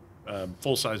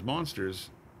full-size monsters,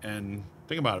 and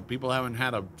think about it. People haven't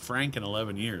had a Frank in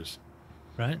 11 years.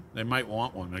 Right? They might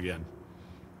want one again.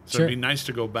 So Sure. it'd be nice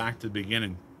to go back to the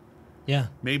beginning. Yeah.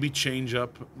 Maybe change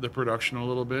up the production a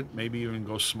little bit. Maybe even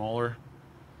go smaller.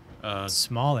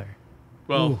 Smaller.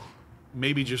 Well, Ooh.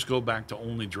 maybe just go back to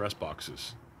only dress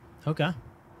boxes. Okay.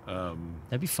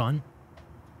 That'd be fun.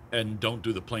 And don't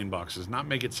do the plain boxes. Not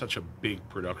make it such a big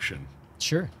production.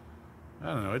 Sure. I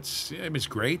don't know. It's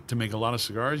great to make a lot of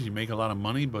cigars. You make a lot of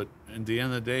money, but at the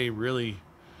end of the day, really,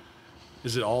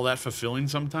 is it all that fulfilling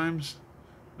sometimes?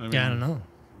 I Yeah, I don't know.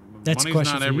 That's a money's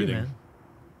question not for everything. you, man.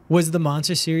 Was the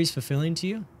monster series fulfilling to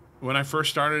you? When I first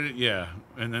started it, yeah.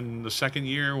 And then the second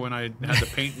year when I had the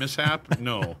paint mishap,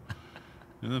 no.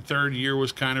 And the third year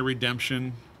was kind of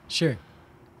redemption. Sure.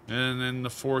 And then the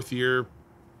fourth year,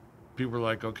 people were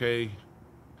like, okay,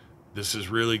 this is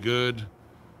really good.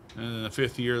 And then the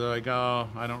fifth year, they're like, oh,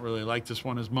 I don't really like this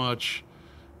one as much.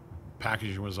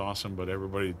 Packaging was awesome, but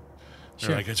everybody, they're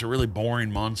Sure. like, it's a really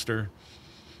boring monster.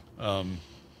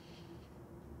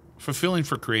 Fulfilling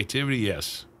for creativity,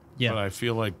 yes. Yeah. But I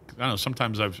feel like, I don't know,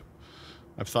 sometimes I've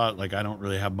thought like I don't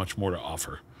really have much more to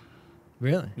offer.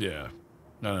 Really? Yeah.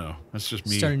 I don't know. That's just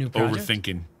me Start a new project?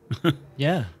 overthinking.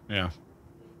 Yeah. Yeah.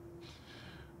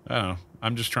 I don't know.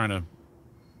 I'm just trying to.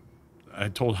 I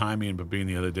told Jaime and Pepin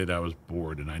the other day that I was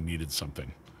bored and I needed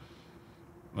something.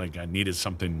 Like I needed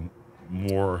something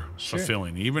more Sure.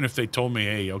 fulfilling. Even if they told me,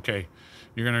 "Hey, okay,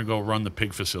 you're gonna go run the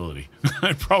pig facility,"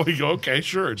 I'd probably go, "Okay,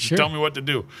 sure. Just Sure. tell me what to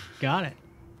do." Got it.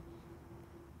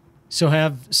 So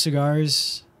have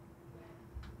cigars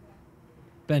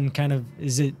been kind of,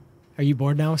 are you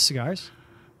bored now with cigars?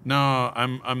 No,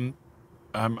 I'm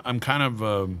kind of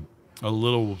a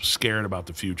little scared about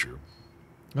the future.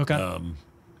 Okay.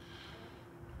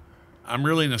 I'm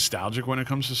really nostalgic when it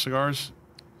comes to cigars.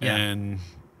 Yeah. And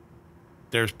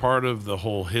there's part of the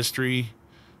whole history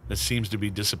that seems to be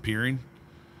disappearing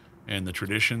and the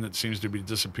tradition that seems to be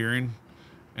disappearing.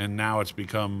 and now it's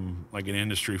become like an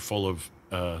industry full of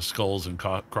skulls and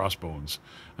crossbones.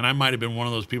 And I might have been one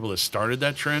of those people that started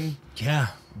that trend. Yeah.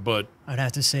 But I'd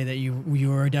have to say that you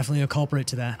were definitely a culprit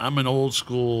to that. I'm an old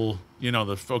school,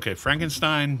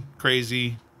 Frankenstein,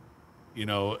 crazy,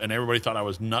 and everybody thought I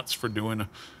was nuts for doing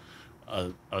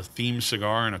a themed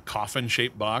cigar in a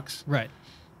coffin-shaped box. Right.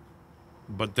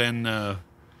 But then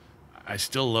I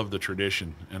still love the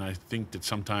tradition, and I think that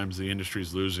sometimes the industry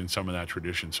is losing some of that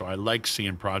tradition. So I like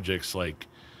seeing projects like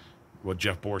what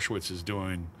Jeff Borshwitz is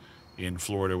doing in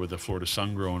Florida with the Florida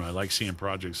Sun-Grown. I like seeing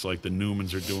projects like the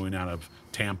Newmans are doing out of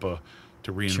Tampa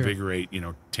to reinvigorate,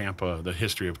 Tampa, the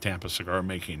history of Tampa cigar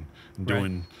making, and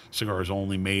doing cigars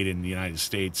only made in the United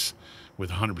States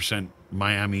with 100%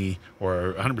 Miami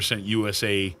or 100%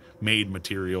 USA made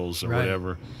materials or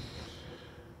whatever.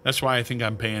 That's why I think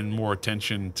I'm paying more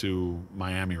attention to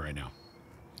Miami right now.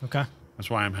 Okay. That's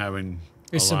why I'm having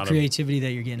There's some creativity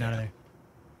that you're getting out of there.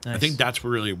 Nice. I think that's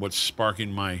really what's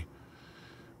sparking my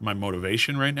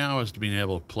motivation right now, is to being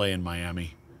able to play in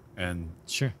Miami and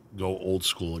go old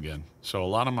school again. So a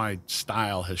lot of my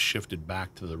style has shifted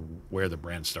back to where the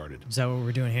brand started. Is that what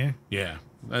we're doing here? Yeah.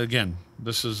 Again,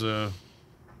 this is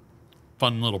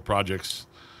fun little projects.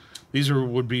 These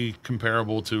would be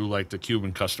comparable to like the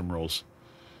Cuban custom rolls.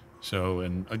 So,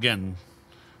 and again,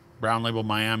 Brown Label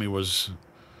Miami was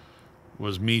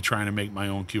me trying to make my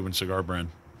own Cuban cigar brand.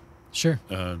 Sure.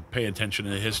 Pay attention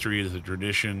to the history, to the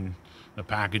tradition, the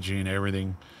packaging,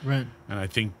 everything. Right. And I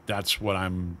think that's what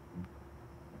I'm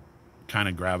kind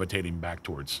of gravitating back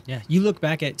towards. Yeah. You look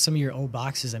back at some of your old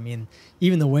boxes. I mean,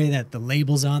 even the way that the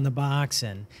label's on the box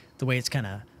and the way it's kind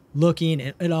of looking,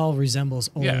 it all resembles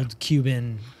old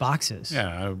Cuban boxes.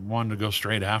 Yeah. I wanted to go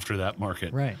straight after that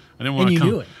market. Right. I didn't want to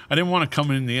come. I didn't want to come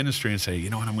in the industry and say, you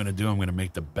know what I'm going to do? I'm going to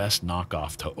make the best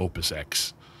knockoff to Opus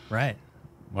X. Right.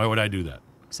 Why would I do that?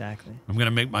 Exactly. I'm going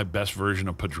to make my best version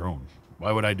of Padron.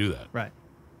 Why would I do that? Right.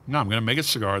 No, I'm going to make a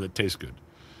cigar that tastes good.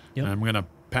 Yep. And I'm going to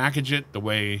package it the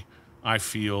way I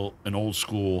feel an old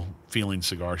school feeling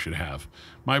cigar should have.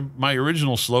 My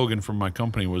original slogan from my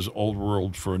company was "Old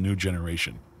World for a New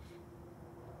Generation."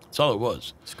 That's all it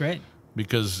was. It's great.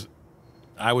 Because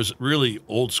I was really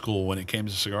old school when it came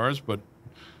to cigars, but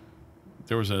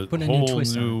there was a whole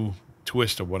new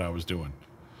twist of what I was doing.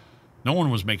 No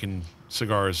one was making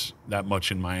cigars that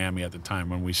much in Miami at the time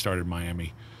when we started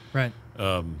Miami. Right.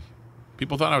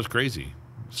 People thought I was crazy.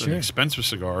 It's an expensive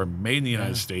cigar made in the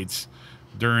United States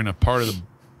during a part of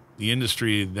the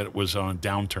industry that was on a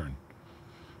downturn.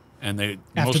 And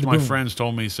most of my friends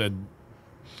told me, said,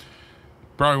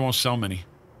 probably won't sell many.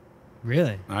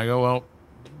 Really? I go, well,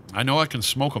 I know I can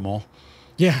smoke them all.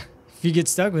 Yeah. If you get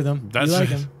stuck with them, you like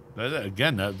them.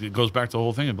 Again, it goes back to the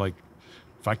whole thing of like,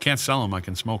 if I can't sell them, I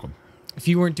can smoke them. If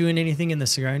you weren't doing anything in the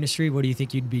cigar industry, what do you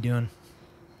think you'd be doing?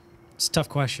 It's a tough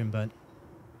question, but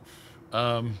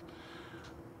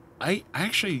I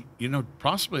actually,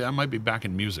 possibly I might be back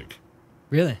in music.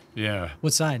 Really? Yeah.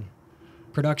 What side?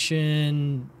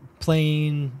 Production,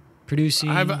 playing, producing?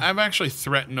 I've actually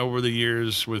threatened over the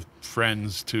years with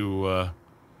friends to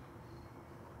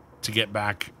get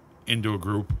back into a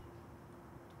group.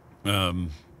 I've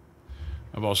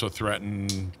also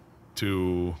threatened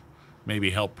to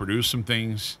maybe help produce some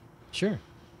things. Sure.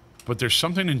 But there's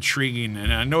something intriguing,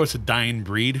 and I know it's a dying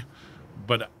breed,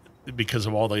 but because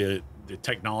of all the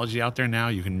technology out there now,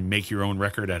 you can make your own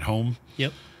record at home.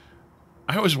 Yep.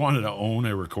 I always wanted to own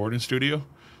a recording studio.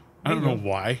 I don't know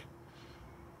why,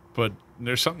 but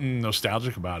there's something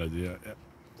nostalgic about it. Yeah.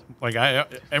 Like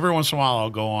every once in a while, I'll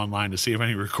go online to see if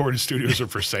any recording studios are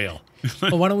for sale.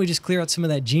 Well, why don't we just clear out some of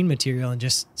that gene material and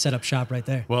just set up shop right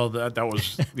there? Well, that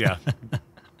was, yeah.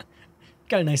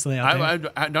 Got a nice layout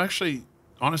there. I'd actually,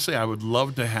 honestly, I would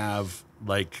love to have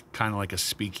kind of like a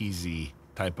speakeasy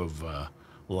type of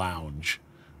lounge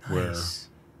where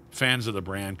fans of the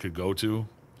brand could go to.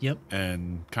 Yep.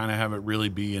 And kind of have it really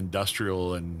be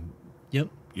industrial and you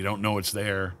don't know it's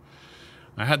there.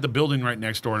 I had the building right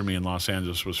next door to me in Los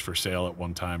Angeles was for sale at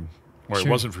one time. Or it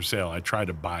wasn't for sale. I tried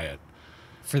to buy it.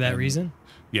 For that reason?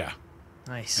 Yeah.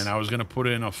 Nice. And I was going to put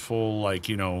in a full,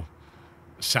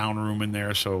 sound room in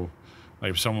there. So,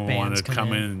 if someone wanted to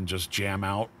come in and just jam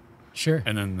out. Sure.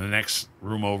 And then the next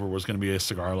room over was going to be a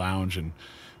cigar lounge. And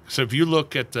so if you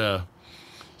look at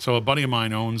so a buddy of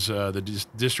mine owns the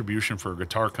distribution for a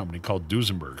guitar company called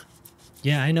Duesenberg.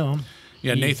 Yeah, I know him.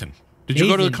 Yeah, Nathan. Did you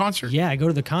go to the concert? Yeah, I go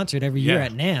to the concert every year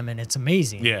at NAMM, and it's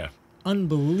amazing. Yeah.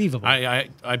 Unbelievable. I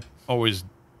always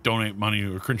donate money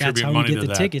or contribute money to that. That's how we get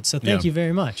the tickets, so thank you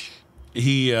very much.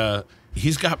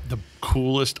 He's got the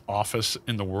coolest office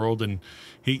in the world, and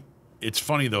it's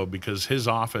funny, though, because his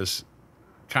office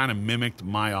kind of mimicked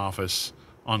my office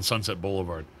on Sunset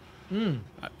Boulevard.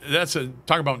 That's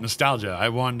talk about nostalgia. I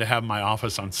wanted to have my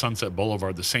office on Sunset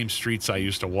Boulevard, the same streets I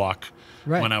used to walk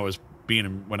when I was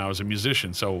a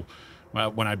musician. So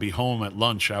when I'd be home at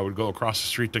lunch, I would go across the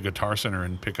street to Guitar Center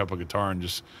and pick up a guitar and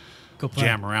just Go play.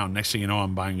 jam around. Next thing you know,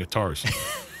 I'm buying guitars.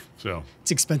 So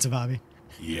It's expensive hobby.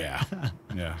 yeah,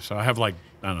 yeah. So I have like,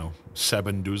 I don't know,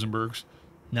 7 Duesenbergs.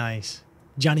 Nice.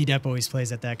 Johnny Depp always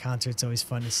plays at that concert. It's always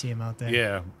fun to see him out there.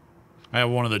 Yeah, I have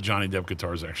one of the Johnny Depp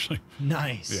guitars actually.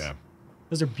 Nice. Yeah.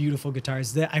 Those are beautiful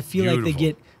guitars. I feel like they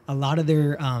get a lot of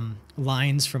their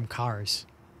lines from cars,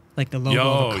 like the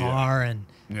logo of a car and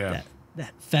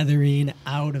that feathering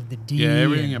out of the D. Yeah,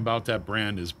 everything about that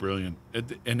brand is brilliant.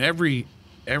 And every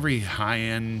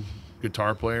high-end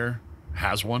guitar player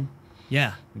has one.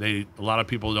 Yeah. A lot of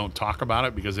people don't talk about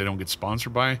it because they don't get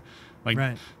sponsored by. Like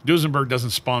Right. doesn't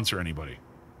sponsor anybody.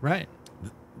 Right.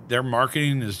 Their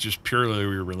marketing is just purely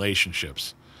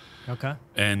relationships. Okay.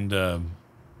 And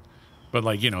but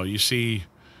like, you see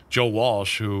Joe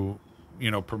Walsh who,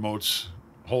 promotes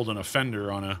holding a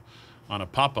Fender on a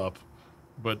pop-up,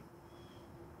 but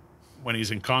when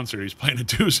he's in concert, he's playing a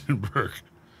Duesenberg.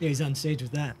 Yeah, he's on stage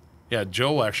with that. Yeah,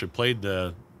 Joe actually played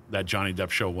that Johnny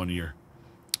Depp show one year.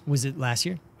 Was it last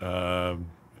year? I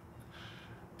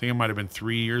think it might have been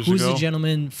 3 years ago. Who's the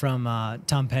gentleman from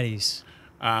Tom Petty's?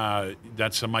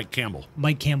 That's Mike Campbell.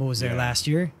 Mike Campbell was there last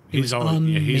year. He's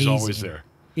always there.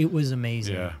 It was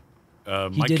amazing. Yeah.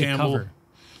 He Mike did Campbell. a cover.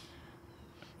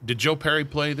 Did Joe Perry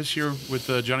play this year with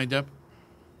Johnny Depp?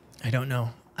 I don't know.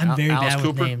 I'm very Alice bad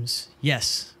Cooper? with names.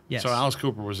 Yes. Yes. So Alice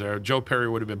Cooper was there. Joe Perry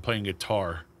would have been playing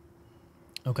guitar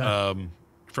Okay.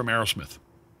 from Aerosmith.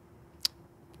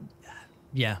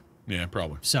 Yeah. Yeah,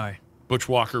 probably. Sorry. Butch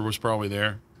Walker was probably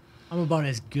there. I'm about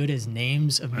as good as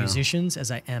names of musicians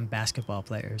as I am basketball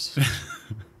players.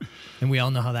 And we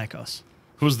all know how that goes.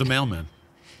 Who's the mailman?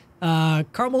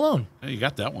 Karl Malone. Hey, you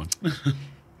got that one.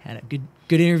 Had a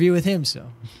good interview with him,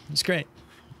 so it's great.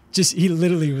 Just he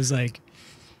literally was like,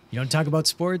 "You don't talk about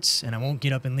sports, and I won't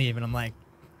get up and leave." And I'm like,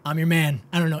 "I'm your man.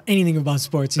 I don't know anything about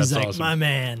sports." He's That's like, awesome. "My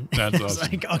man." That's I was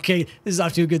awesome. like, "Okay, this is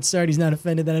off to a good start." He's not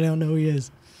offended that I don't know who he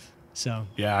is. So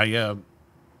Yeah,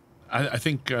 I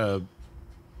think I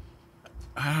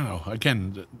don't know.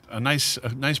 Again, a nice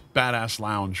badass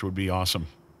lounge would be awesome,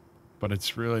 but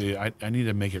it's really I need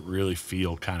to make it really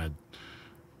feel kind of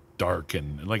dark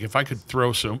and like if I could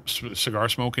throw some cigar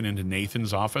smoking into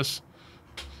Nathan's office,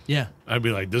 yeah, I'd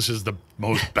be like, this is the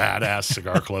most badass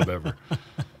cigar club ever.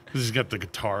 He's got the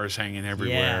guitars hanging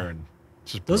everywhere, and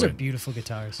it's just those are brilliant. beautiful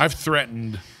guitars. I've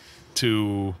threatened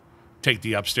to take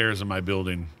the upstairs of my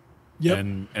building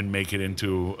and make it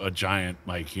into a giant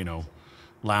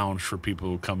lounge for people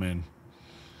who come in.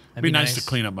 It'd be nice to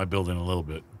clean up my building a little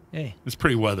bit. Hey, it's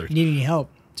pretty weathered. Need any help?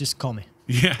 Just call me.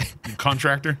 Yeah,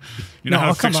 contractor. You know how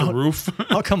I'll to fix come a out. roof?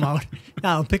 I'll come out.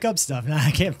 I'll pick up stuff. Nah,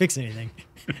 I can't fix anything.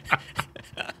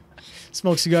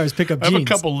 Smoke cigars, pick up I have jeans.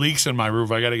 a couple leaks in my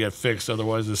roof. I got to get fixed,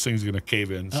 otherwise this thing's gonna cave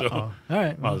in. So, all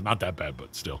right. Well, it's not that bad,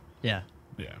 but still. Yeah.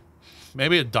 Yeah,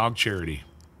 maybe a dog charity.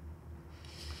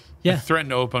 Yeah. I threatened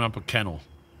to open up a kennel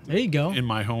There you go. in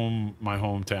my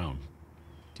hometown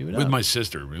Do it with up. my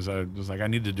sister because I was like, I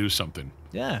need to do something,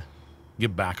 Yeah.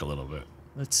 give back a little bit.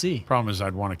 Let's see. Problem is,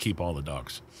 I'd want to keep all the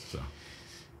dogs. So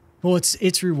Well,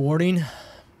 it's rewarding.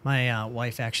 My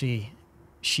wife actually,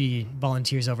 she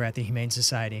volunteers over at the Humane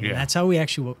Society. And Yeah. that's how we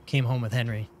actually came home with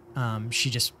Henry. She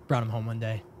just brought him home one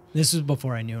day. This was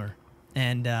before I knew her.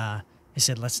 And I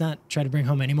said, let's not try to bring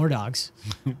home any more dogs.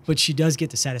 But she does get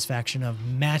the satisfaction of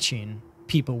matching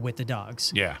people with the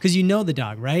dogs. Yeah. Because you know the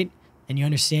dog, right? And you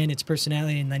understand its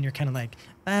personality. And then you're kind of like,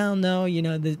 well, no,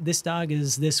 this dog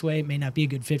is this way. It may not be a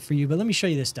good fit for you, but let me show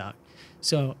you this dog.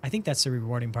 So I think that's the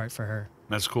rewarding part for her.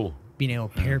 that's cool. Being able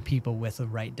to pair people with the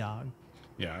right dog.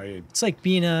 Yeah, It's like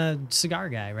being a cigar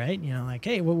guy, right? Like,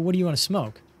 hey, what do you want to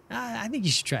smoke? I think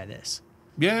you should try this.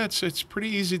 yeah. It's pretty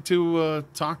easy to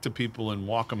talk to people and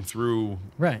walk them through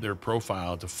their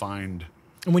profile to find.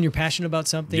 And when you're passionate about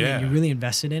something Yeah. and you're really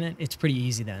invested in it, it's pretty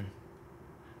easy then.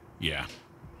 Yeah.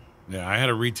 Yeah, I had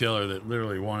a retailer that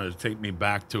literally wanted to take me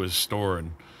back to his store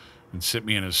and sit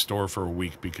me in his store for a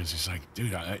week because he's like,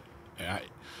 dude, I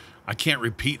can't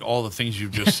repeat all the things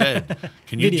you've just said.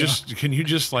 Can you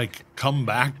just like come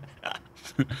back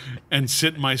and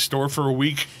sit in my store for a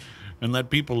week and let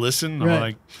people listen? Right. I'm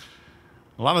like,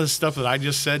 a lot of the stuff that I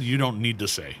just said, you don't need to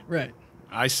say. Right.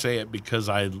 I say it because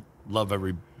I love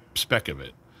every speck of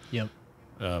it. Yep.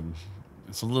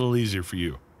 It's a little easier for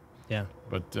you. Yeah.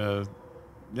 But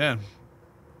yeah,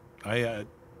 I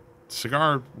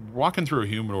cigar walking through a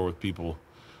humidor with people.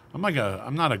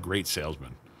 I'm not a great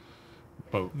salesman,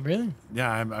 but Really?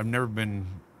 yeah, I've never been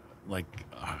like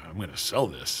I'm going to sell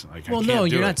this. Like, Well, I can't no,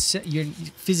 do you're it. not. You're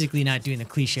physically not doing the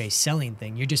cliche selling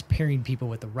thing. You're just pairing people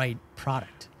with the right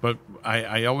product. But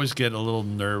I always get a little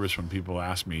nervous when people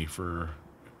ask me for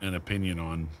an opinion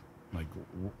on, like,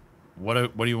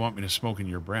 what do you want me to smoke in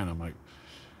your brand? I'm like,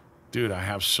 dude, I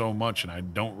have so much, and I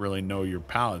don't really know your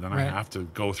palate. And I Right. have to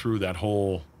go through that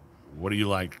whole, what do you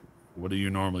like? What do you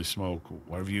normally smoke?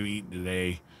 What have you eaten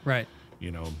today? Right.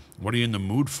 You know, what are you in the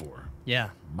mood for?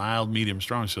 Yeah. Mild, medium,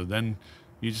 strong. So then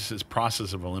you just this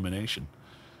process of elimination.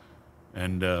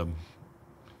 And,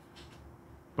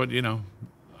 but you know,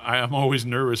 I'm always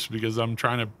nervous because I'm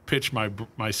trying to pitch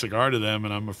my cigar to them,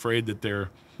 and I'm afraid that they're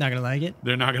Not gonna like it.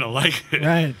 not going to like it.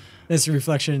 Right. That's a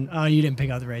reflection. Oh, you didn't pick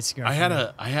out the right cigar. I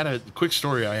for had me. a quick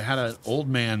story. I had an old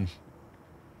man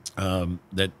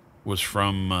that was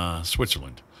from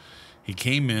Switzerland. He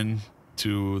came in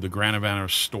to the Grand Havana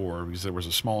store because there was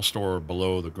a small store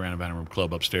below the Grand Havana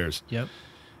Club upstairs. Yep.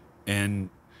 And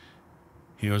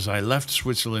he goes, I left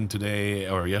Switzerland today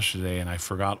or yesterday, and I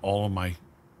forgot all of my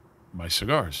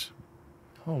cigars,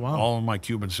 Oh wow. all of my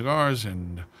Cuban cigars.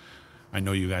 And I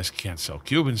know you guys can't sell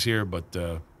Cubans here, but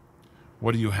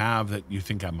what do you have that you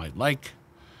think I might like?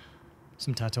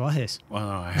 Some tatuajes. Well,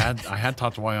 no, I had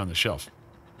Tatuaje on the shelf,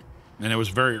 and it was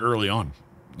very early on,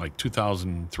 like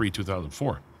 2003,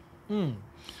 2004.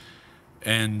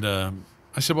 And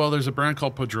I said, well, there's a brand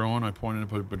called Padron. I pointed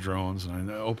to Padrons, and I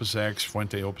know Opus X,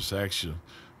 Fuente Opus X.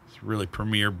 It's a really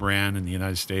premier brand in the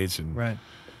United States and Right.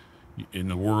 in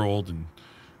the world, and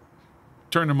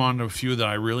turned him on to a few that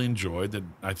I really enjoyed that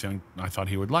I thought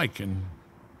he would like, and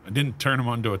I didn't turn him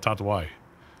on to a Tatuaje.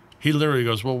 He literally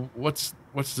goes, well, what's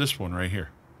this one right here?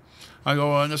 I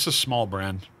go, this is a small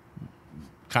brand,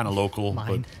 kind of local,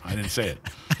 Mine. but I didn't say it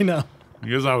I know.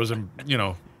 because I was,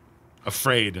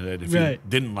 afraid that if you Right.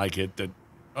 didn't like it, that,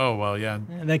 oh, well, yeah,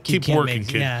 Yeah, that kid keep can't working, make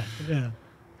it. kid. Yeah. Yeah.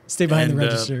 Stay behind the And,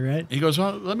 register, right? He goes,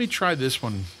 well, let me try this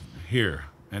one here.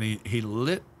 And he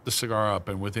lit the cigar up,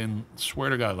 and within, swear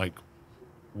to God, like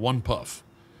one puff,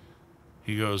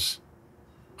 he goes,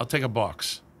 I'll take a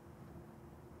box.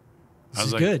 This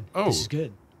is good. Oh, This is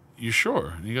good. you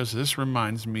sure? And he goes, this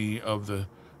reminds me of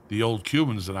the old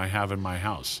Cubans that I have in my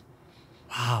house.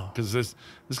 Wow. Because this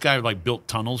guy like built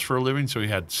tunnels for a living, so he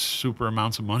had super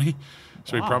amounts of money.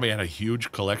 So he Wow. probably had a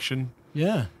huge collection.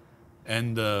 Yeah.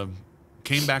 And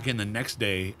came back in the next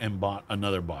day and bought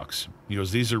another box. He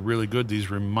goes, these are really good. These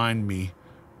remind me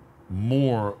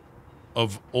more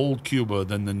of old Cuba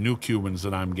than the new Cubans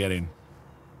that I'm getting.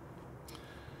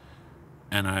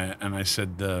 And I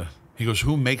said, he goes,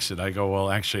 who makes it? I go, well,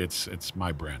 actually, it's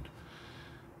my brand.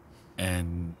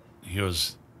 And he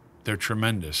goes, they're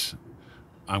tremendous.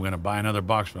 I'm going to buy another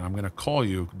box, but I'm going to call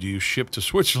you. Do you ship to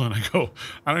Switzerland? I go,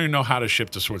 I don't even know how to ship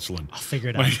to Switzerland. I'll figure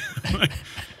it out.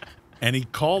 And he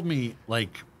called me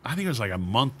I think it was like a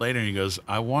month later, and he goes,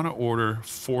 I want to order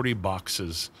 40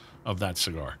 boxes of that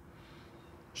cigar.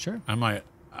 Sure. I'm like,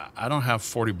 I don't have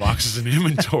 40 boxes in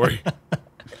inventory.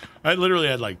 I literally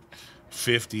had like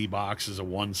 50 boxes of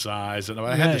one size, and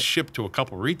I had to Right. ship to a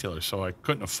couple retailers, so I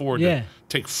couldn't afford Yeah. to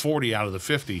take 40 out of the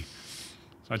 50.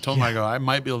 So I told him, I go, I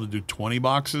might be able to do 20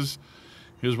 boxes.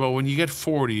 He goes, well, when you get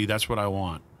 40, that's what I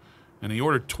want. And he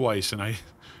ordered twice, and I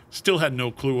still had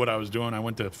no clue what I was doing. I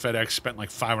went to FedEx, spent like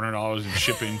 $500 in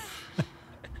shipping,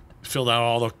 filled out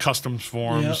all the customs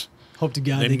forms. Yep. Hope to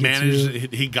God They they get managed.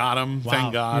 through. He got them, Wow,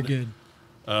 thank God. You're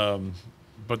good.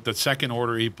 But the second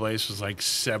order he placed was like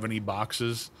 70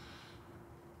 boxes.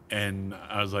 And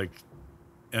I was like,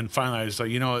 and finally I was like,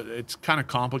 it's kind of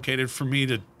complicated for me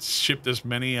to ship this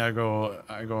many. I go,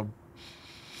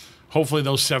 hopefully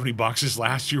those 70 boxes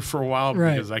last you for a while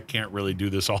Right. because I can't really do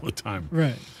this all the time.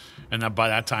 Right. And by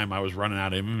that time I was running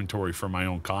out of inventory for my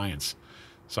own clients.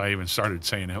 So I even started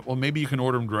saying, well, maybe you can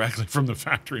order them directly from the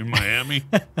factory in Miami.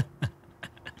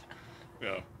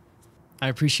 Yeah. I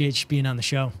appreciate you being on the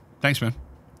show. Thanks, man.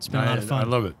 It's been a lot of fun. I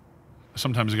love it.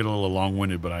 Sometimes I get a little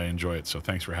long-winded, but I enjoy it. So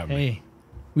thanks for having me. Hey,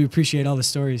 we appreciate all the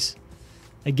stories.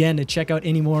 Again, to check out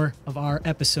any more of our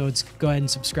episodes, go ahead and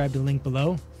subscribe to the link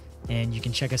below. And you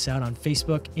can check us out on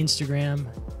Facebook, Instagram,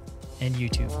 and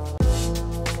YouTube.